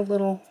let's add a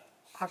little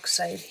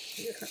oxide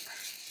here.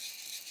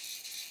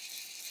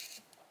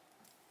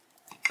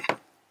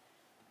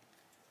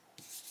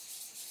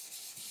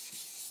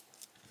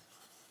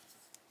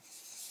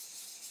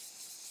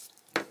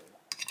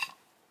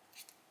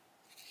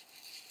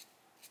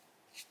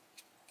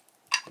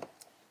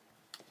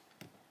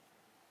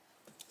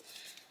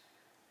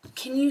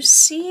 Can you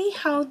see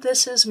how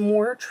this is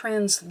more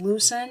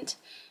translucent,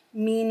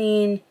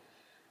 meaning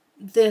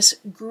this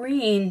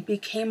green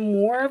became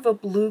more of a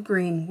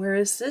blue-green,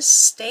 whereas this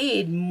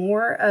stayed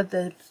more of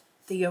the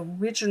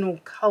original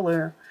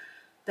color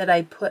that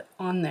I put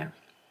on there.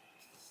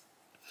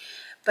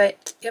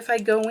 But if I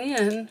go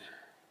in,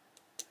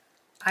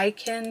 I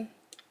can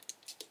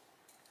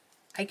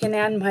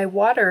add my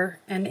water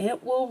and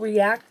it will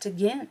react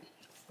again.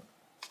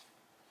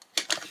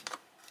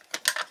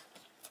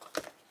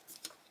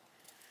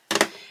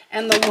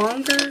 And the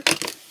longer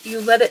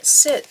you let it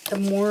sit, the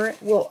more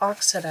it will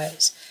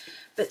oxidize.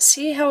 But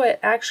see how it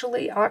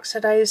actually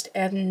oxidized,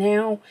 and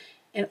now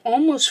it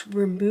almost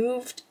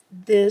removed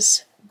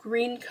this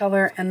green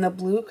color and the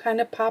blue kind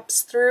of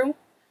pops through.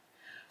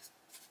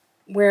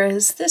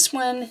 Whereas this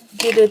one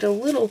did it a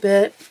little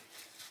bit.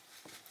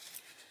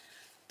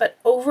 But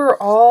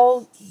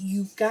overall,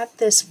 you got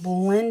this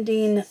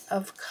blending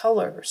of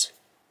colors.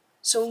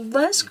 So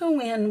let's go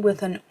in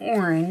with an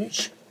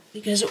orange,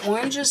 because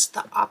orange is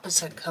the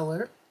opposite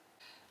color.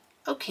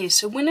 Okay,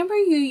 so whenever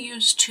you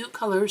use two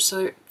colors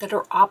that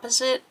are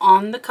opposite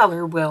on the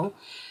color wheel,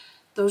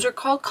 those are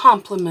called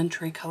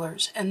complementary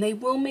colors, and they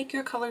will make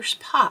your colors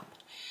pop.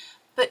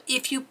 But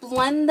if you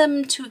blend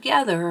them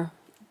together,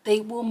 they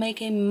will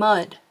make a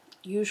mud,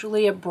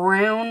 usually a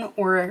brown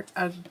or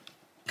a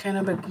kind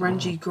of a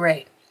grungy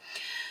gray.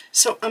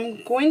 So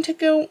I'm going to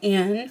go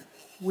in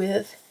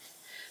with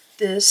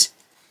this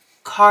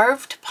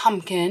carved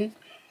pumpkin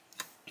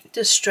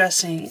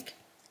distress ink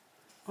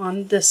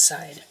on this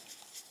side.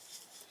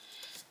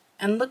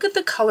 And look at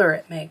the color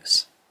it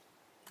makes.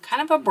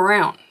 Kind of a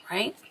brown,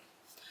 right?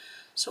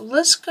 So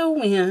let's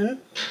go in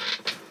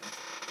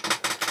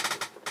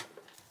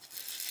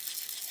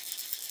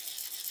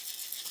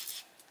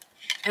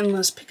and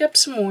let's pick up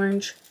some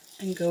orange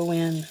and go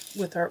in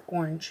with our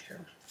orange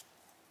here.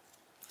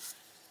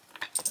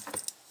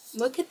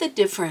 Look at the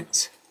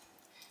difference.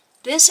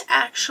 This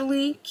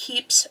actually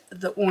keeps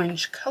the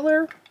orange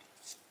color,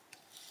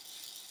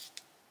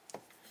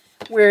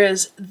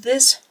 whereas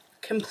this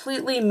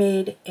completely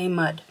made a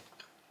mud.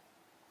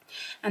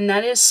 And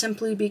that is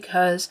simply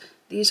because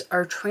these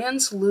are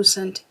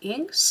translucent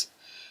inks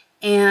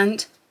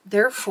and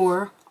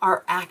therefore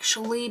are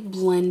actually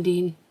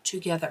blending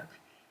together.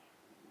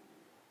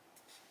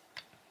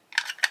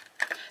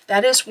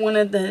 That is one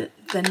of the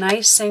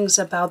nice things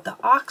about the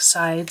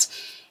oxides,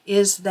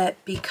 is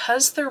that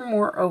because they're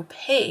more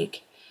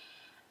opaque,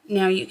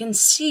 now you can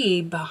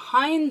see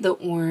behind the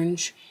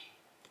orange,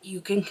 you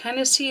can kind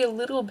of see a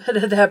little bit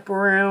of that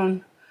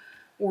brown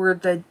or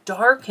the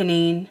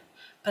darkening,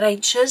 but I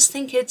just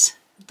think it's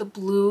the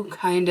blue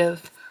kind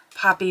of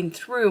popping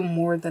through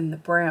more than the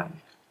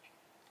brown.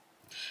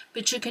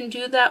 But you can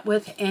do that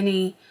with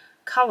any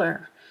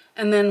color.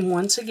 And then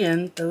once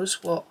again,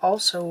 those will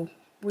also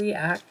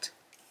react.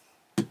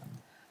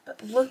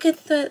 But look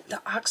at the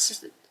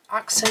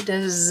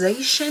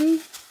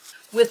oxidization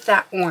with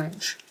that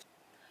orange.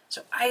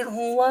 So I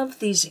love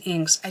these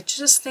inks. I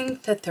just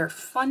think that they're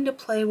fun to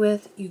play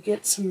with. You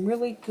get some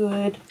really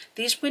good,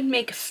 these would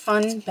make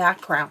fun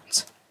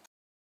backgrounds.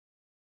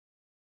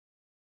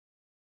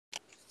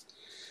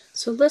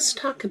 So let's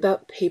talk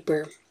about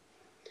paper.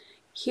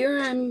 Here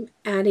I'm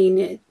adding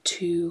it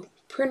to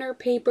printer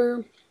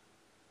paper.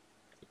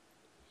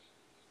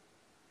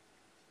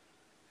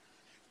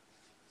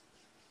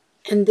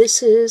 And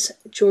this is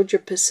Georgia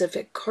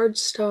Pacific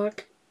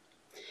cardstock.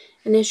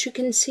 And as you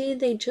can see,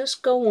 they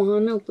just go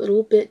on a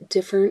little bit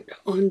different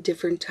on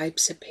different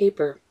types of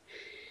paper.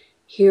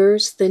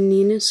 Here's the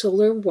Nina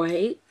Solar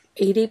White.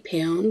 80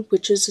 pound,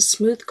 which is a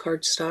smooth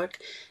cardstock,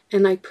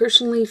 and I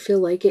personally feel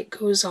like it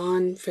goes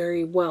on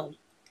very well.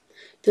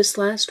 This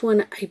last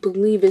one I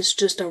believe is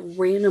just a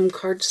random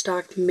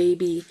cardstock,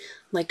 maybe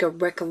like a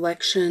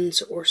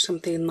Recollections or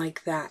something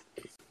like that.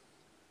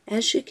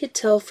 As you could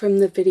tell from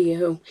the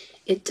video,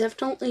 it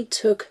definitely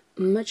took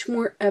much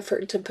more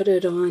effort to put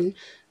it on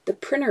the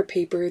printer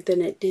paper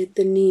than it did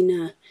the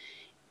Nina,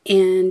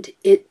 and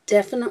it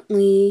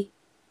definitely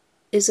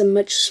is a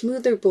much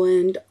smoother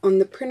blend on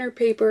the printer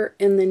paper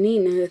and the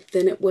Nina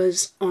than it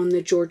was on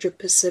the Georgia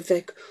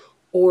Pacific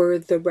or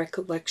the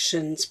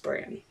Recollections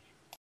brand.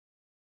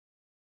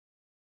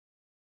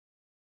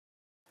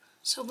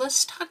 So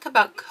let's talk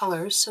about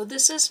colors. So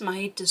this is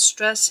my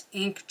distress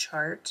ink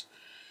chart.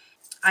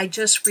 I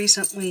just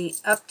recently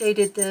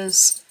updated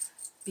this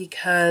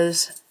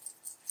because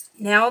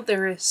now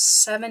there is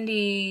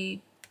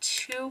 72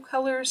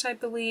 colors, I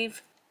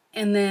believe.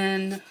 And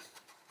then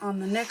on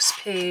the next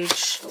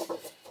page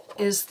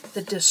is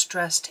the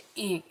distressed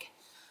ink.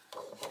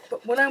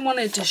 But what I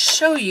wanted to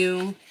show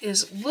you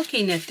is,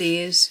 looking at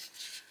these,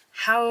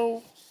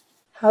 how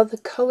the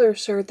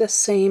colors are the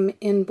same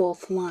in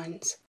both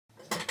lines.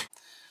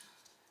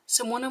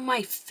 So one of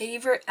my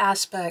favorite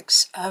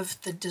aspects of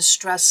the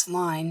distress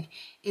line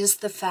is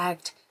the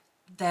fact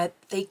that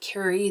they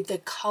carry the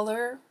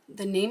color,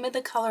 the name of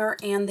the color,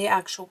 and the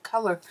actual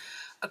color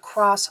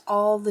across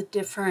all the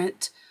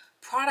different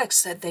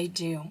products that they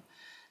do.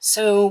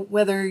 So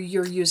whether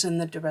you're using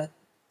the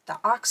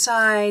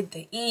oxide,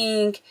 the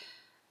ink,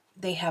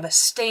 they have a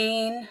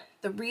stain,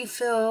 the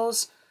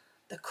refills,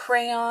 the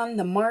crayon,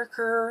 the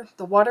marker,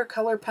 the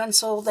watercolor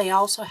pencil. They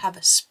also have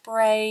a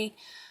spray.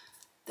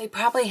 They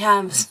probably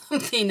have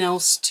something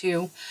else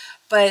too,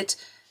 but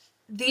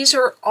these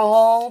are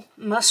all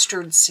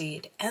mustard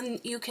seed,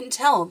 and you can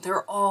tell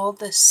they're all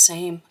the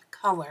same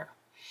color.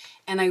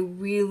 And I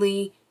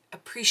really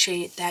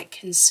appreciate that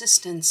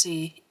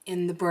consistency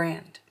in the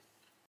brand.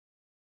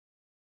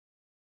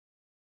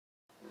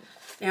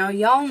 Now,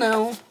 y'all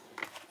know,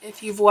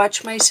 if you've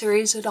watched my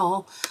series at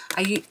all,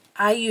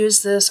 I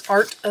use this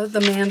Art of the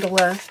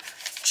Mandala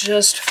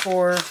just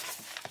for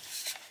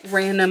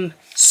random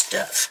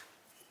stuff.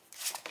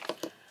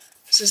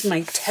 This is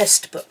my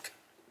test book.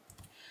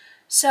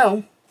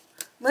 So,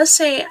 let's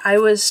say I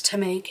was to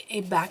make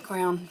a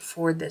background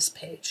for this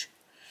page,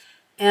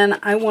 and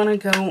I want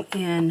to go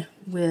in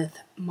with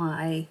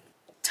my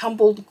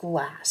tumbled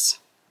glass.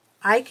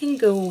 I can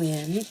go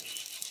in.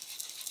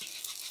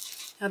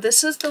 Now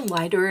this is the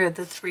lighter of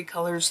the three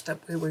colors that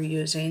we were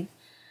using,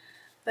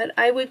 but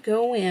I would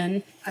go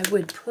in, I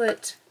would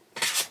put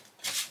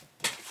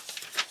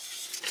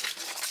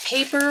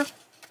paper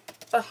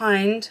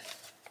behind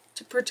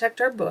to protect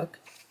our book,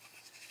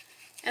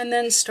 and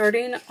then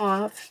starting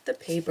off the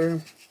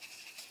paper,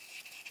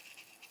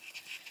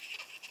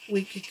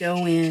 we could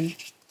go in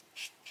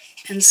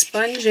and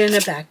sponge in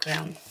a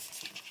background.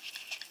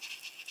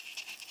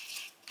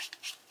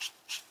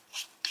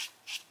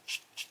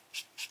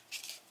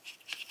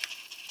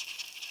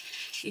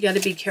 You got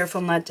to be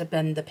careful not to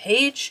bend the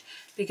page,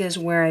 because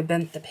where I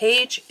bent the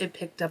page, it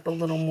picked up a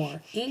little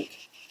more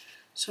ink.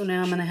 So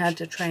now I'm going to have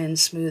to try and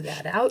smooth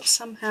that out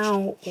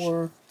somehow,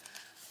 or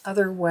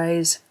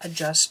otherwise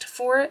adjust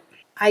for it.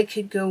 I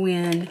could go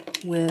in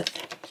with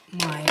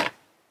my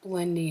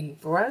blending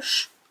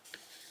brush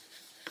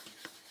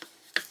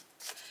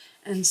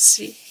and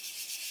see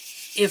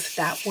if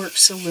that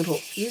works a little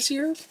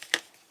easier.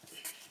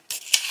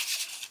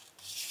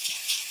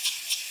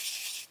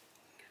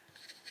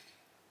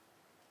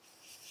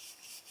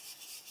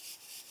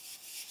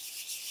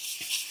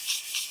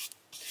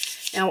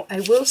 Now,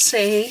 I will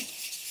say,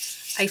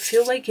 I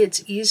feel like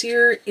it's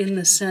easier in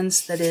the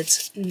sense that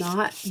it's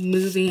not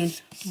moving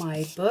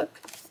my book.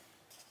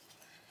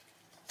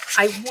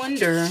 I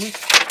wonder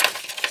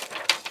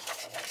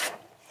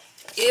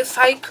if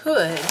I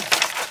could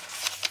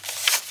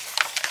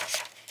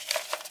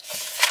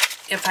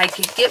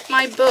get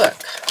my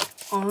book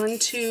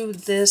onto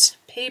this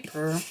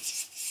paper,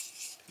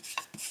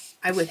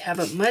 I would have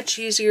a much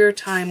easier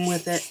time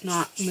with it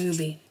not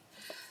moving.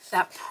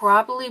 That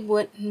probably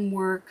wouldn't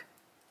work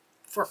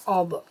for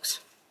all books.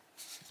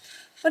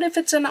 But if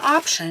it's an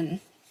option,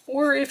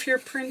 or if you're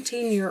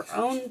printing your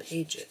own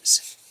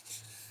pages,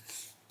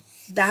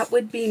 that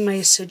would be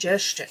my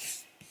suggestion.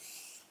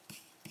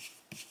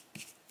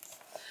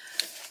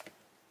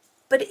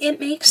 But it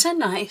makes a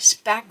nice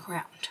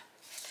background.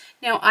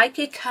 Now I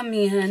could come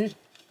in,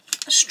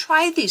 let's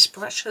try these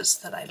brushes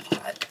that I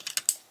bought.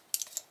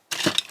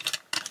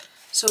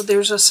 So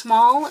there's a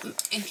small,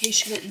 in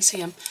case you didn't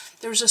see them,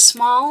 there's a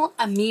small,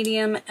 a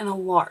medium, and a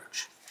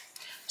large.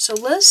 So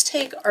let's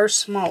take our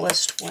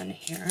smallest one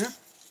here.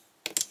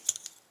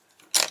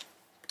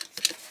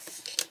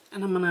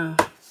 And I'm going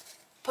to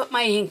put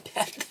my ink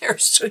pad there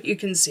so you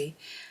can see.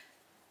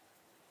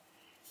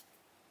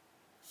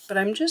 But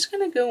I'm just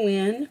going to go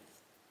in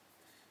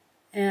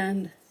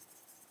and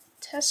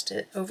test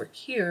it over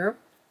here.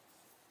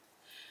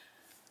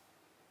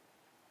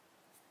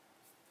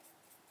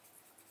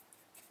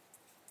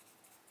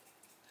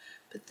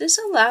 But this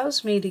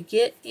allows me to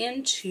get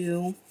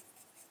into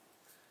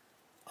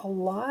a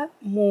lot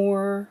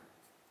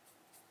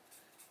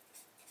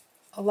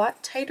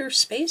tighter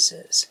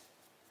spaces.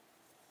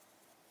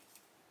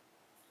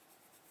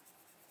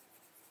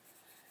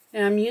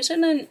 Now I'm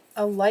using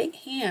a light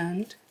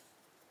hand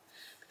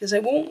because I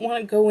won't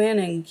want to go in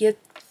and get,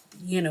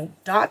 you know,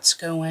 dots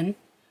going.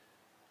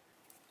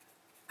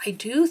 I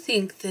do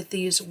think that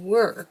these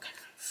work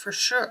for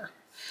sure.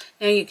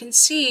 Now you can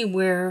see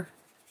where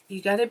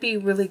you got to be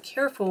really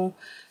careful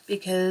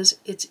because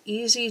it's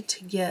easy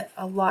to get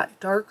a lot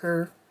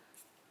darker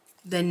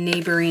than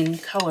neighboring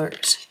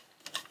colors.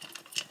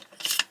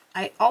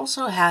 I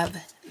also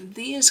have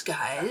these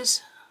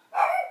guys,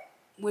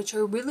 which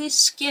are really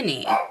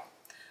skinny.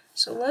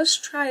 So let's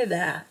try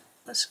that.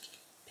 Let's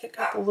pick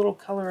up a little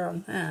color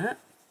on that.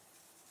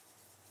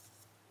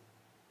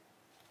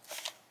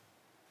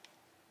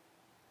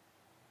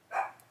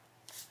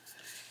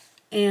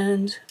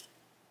 And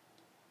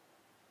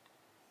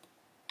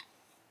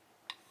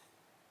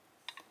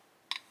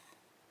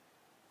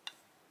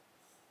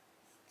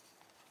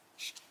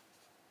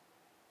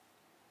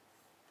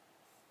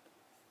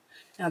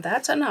now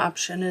that's an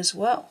option as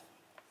well.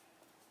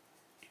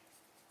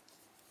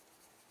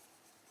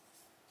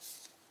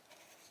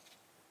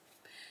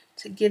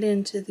 To get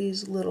into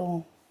these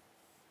little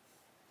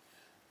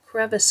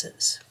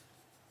crevices.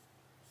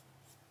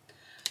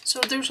 So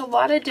there's a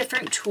lot of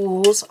different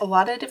tools, a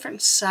lot of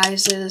different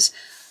sizes.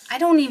 I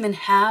don't even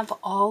have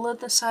all of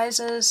the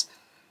sizes.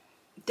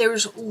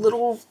 There's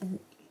little,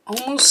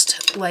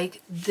 almost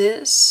like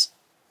this,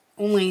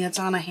 only it's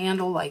on a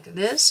handle like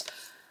this,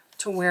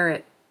 to where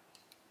it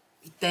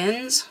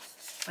bends,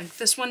 like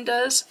this one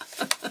does.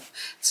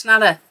 It's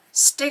not a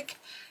stick,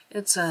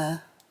 it's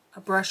a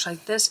brush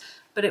like this,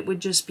 but it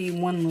would just be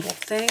one little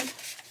thing.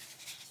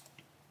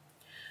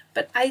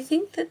 But I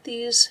think that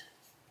these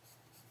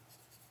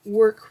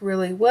work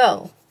really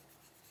well.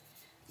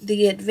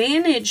 The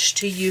advantage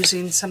to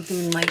using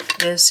something like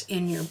this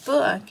in your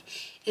book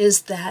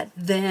is that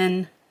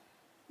then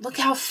look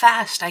how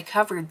fast I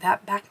covered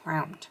that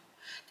background.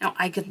 Now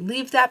I could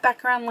leave that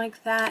background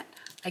like that.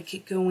 I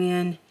could go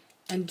in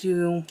and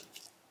do,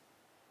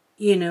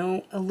 you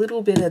know, a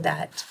little bit of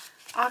that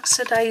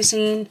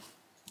oxidizing.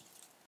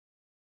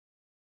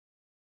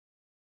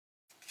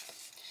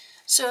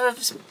 So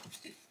as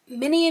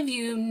many of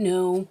you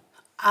know,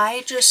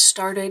 I just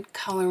started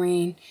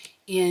coloring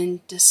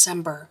in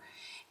December.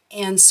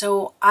 And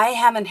so I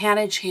haven't had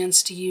a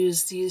chance to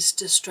use these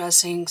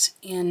distress inks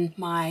in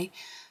my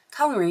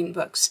coloring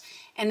books.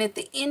 And at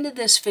the end of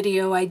this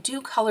video, I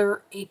do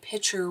color a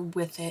picture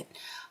with it.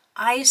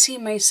 I see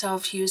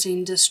myself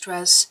using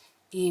distress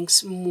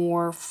inks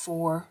more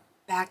for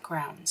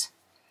backgrounds.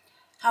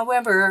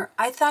 However,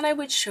 I thought I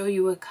would show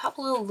you a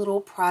couple of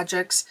little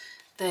projects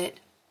that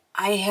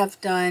I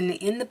have done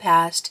in the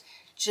past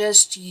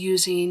just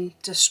using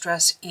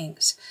distress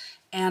inks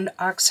and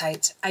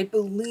oxides. I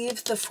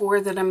believe the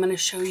 4 that I'm going to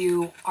show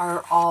you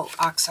are all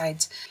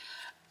oxides.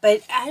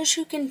 But as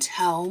you can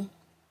tell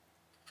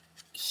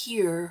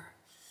here,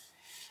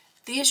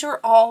 these are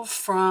all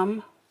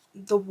from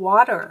the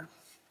water.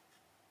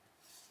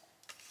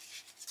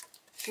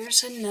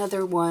 Here's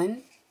another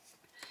one.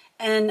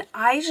 And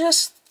I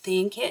just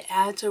think it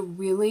adds a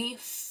really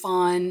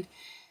fun,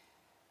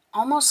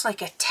 almost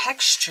like a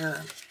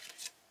texture.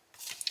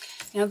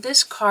 Now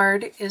this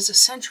card is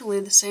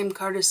essentially the same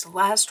card as the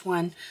last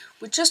one,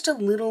 with just a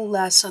little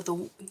less of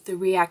the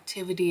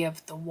reactivity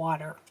of the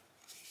water.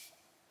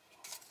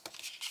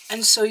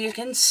 And so you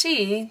can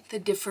see the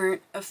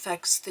different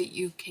effects that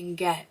you can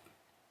get.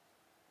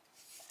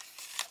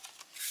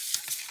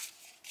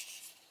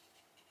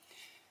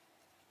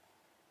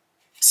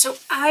 So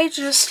I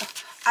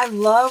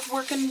love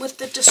working with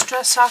the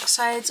distress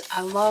oxides.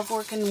 I love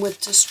working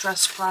with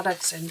distress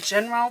products in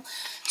general.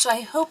 So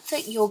I hope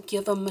that you'll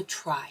give them a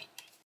try.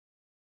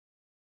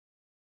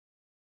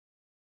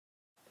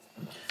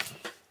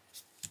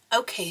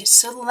 Okay,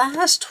 so the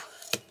last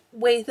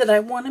way that I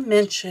want to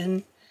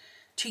mention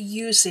to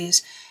use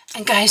these,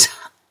 and guys,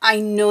 I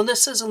know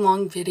this is a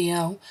long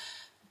video,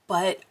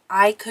 but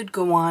I could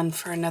go on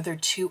for another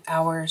 2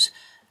 hours.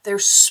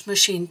 There's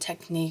smushing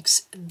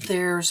techniques,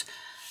 there's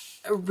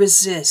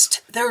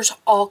resist, there's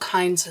all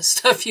kinds of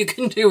stuff you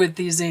can do with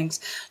these inks.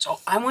 So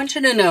I want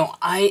you to know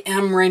I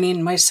am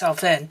reining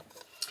myself in.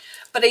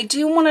 But I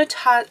do want to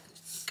talk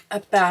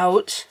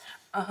about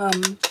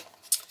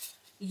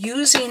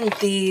using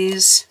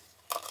these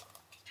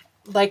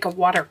like a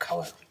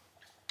watercolor.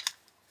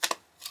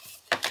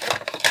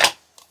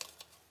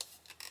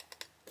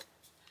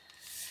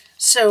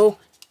 So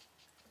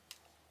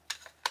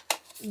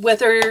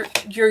whether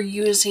you're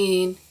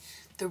using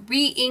the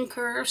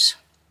re-inkers,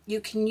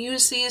 you can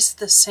use these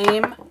the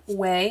same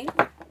way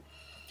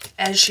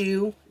as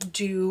you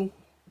do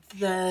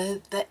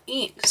the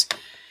inks.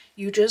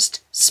 You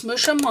just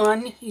smush them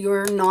on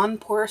your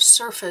non-porous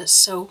surface.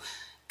 So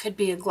it could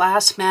be a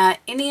glass mat,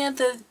 any of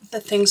the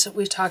things that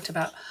we talked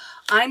about.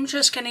 I'm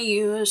just going to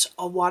use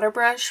a water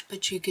brush,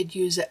 but you could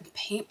use a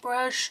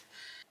paintbrush.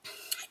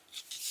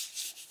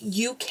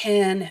 You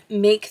can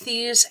make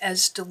these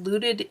as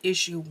diluted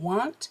as you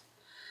want,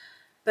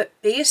 but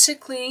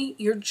basically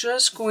you're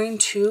just going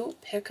to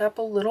pick up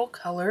a little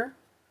color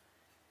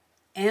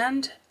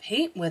and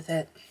paint with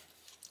it.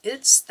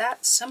 It's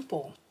that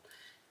simple.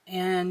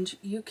 And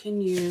you can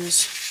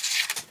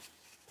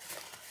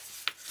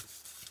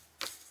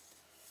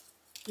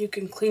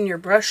clean your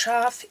brush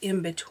off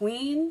in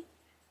between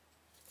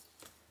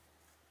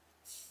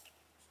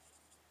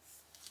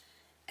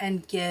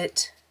and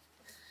get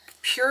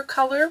pure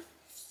color.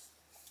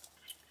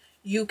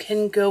 You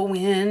can go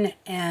in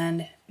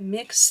and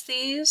mix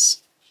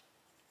these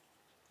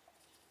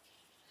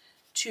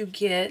to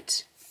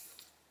get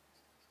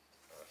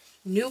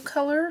new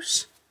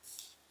colors.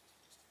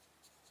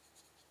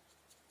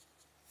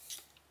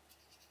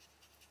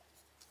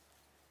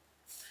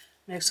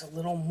 Mix a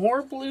little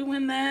more blue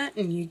in that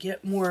and you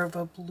get more of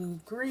a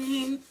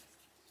blue-green.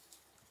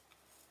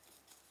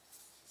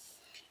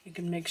 You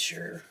can make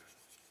sure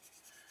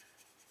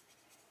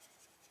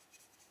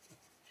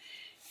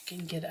you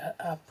can get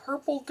a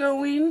purple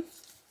going.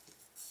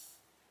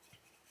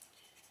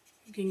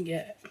 You can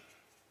get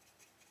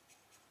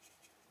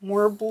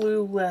more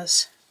blue,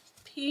 less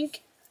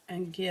pink,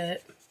 and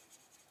get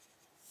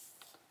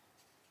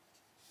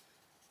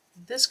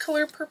this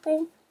color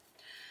purple.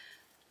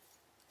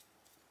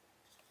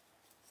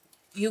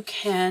 You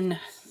can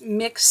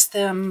mix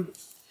them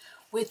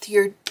with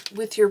your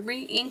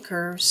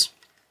re-inkers.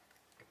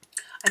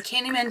 I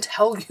can't even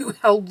tell you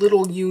how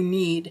little you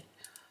need.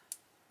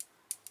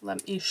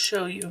 Let me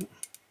show you.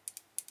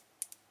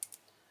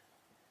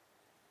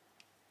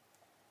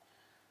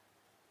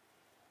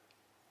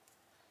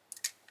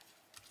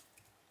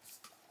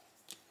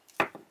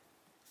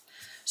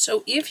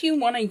 So if you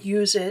want to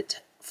use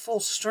it full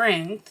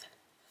strength,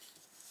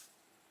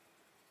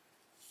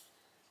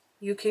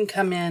 you can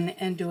come in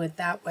and do it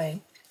that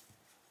way.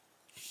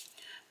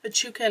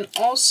 But you can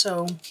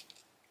also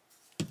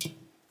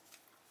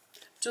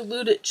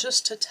dilute it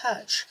just a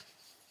touch.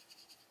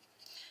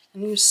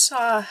 And you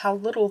saw how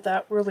little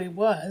that really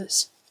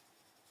was.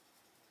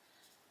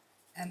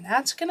 And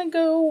that's going to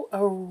go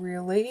a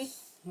really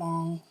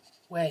long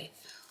way.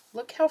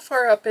 Look how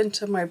far up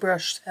into my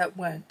brush that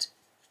went.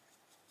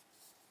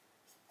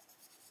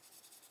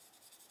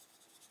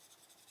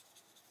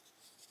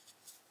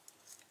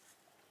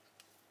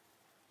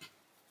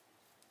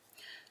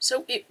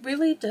 So it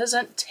really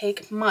doesn't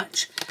take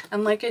much.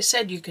 And like I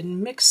said, you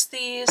can mix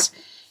these,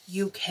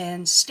 you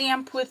can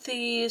stamp with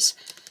these,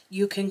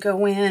 you can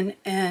go in,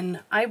 and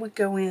I would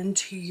go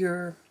into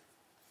your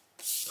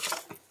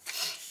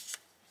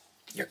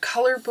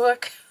color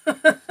book,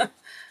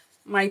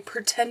 my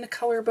pretend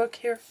color book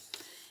here,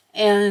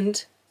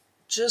 and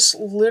just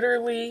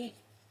literally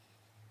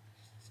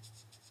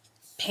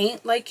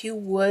paint like you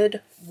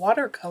would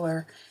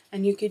watercolor.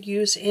 And you could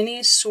use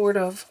any sort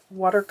of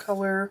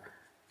watercolor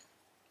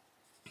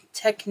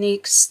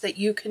techniques that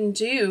you can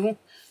do,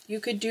 you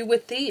could do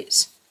with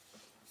these.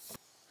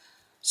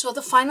 So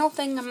the final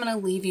thing I'm going to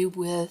leave you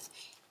with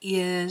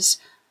is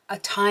a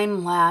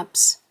time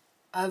lapse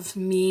of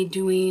me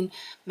doing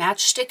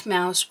Matchstick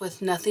Mouse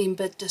with nothing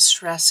but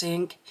distress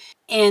ink.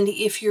 And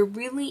if you're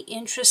really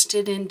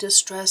interested in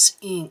distress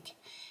ink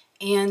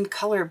and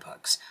color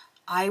books,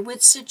 I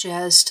would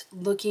suggest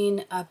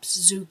looking up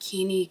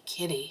Zucchini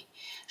Kitty.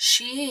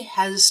 She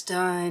has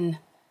done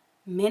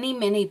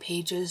many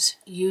pages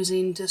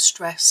using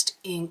distressed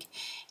ink,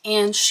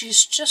 and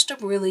she's just a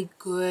really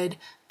good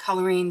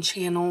coloring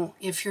channel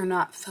if you're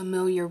not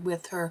familiar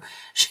with her.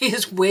 She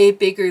is way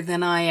bigger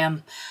than I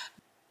am.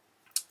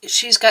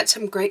 She's got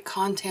some great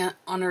content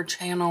on her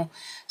channel,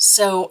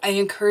 so I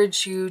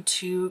encourage you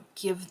to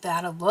give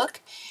that a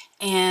look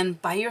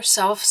and buy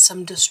yourself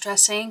some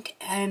distress ink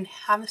and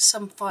have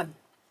some fun.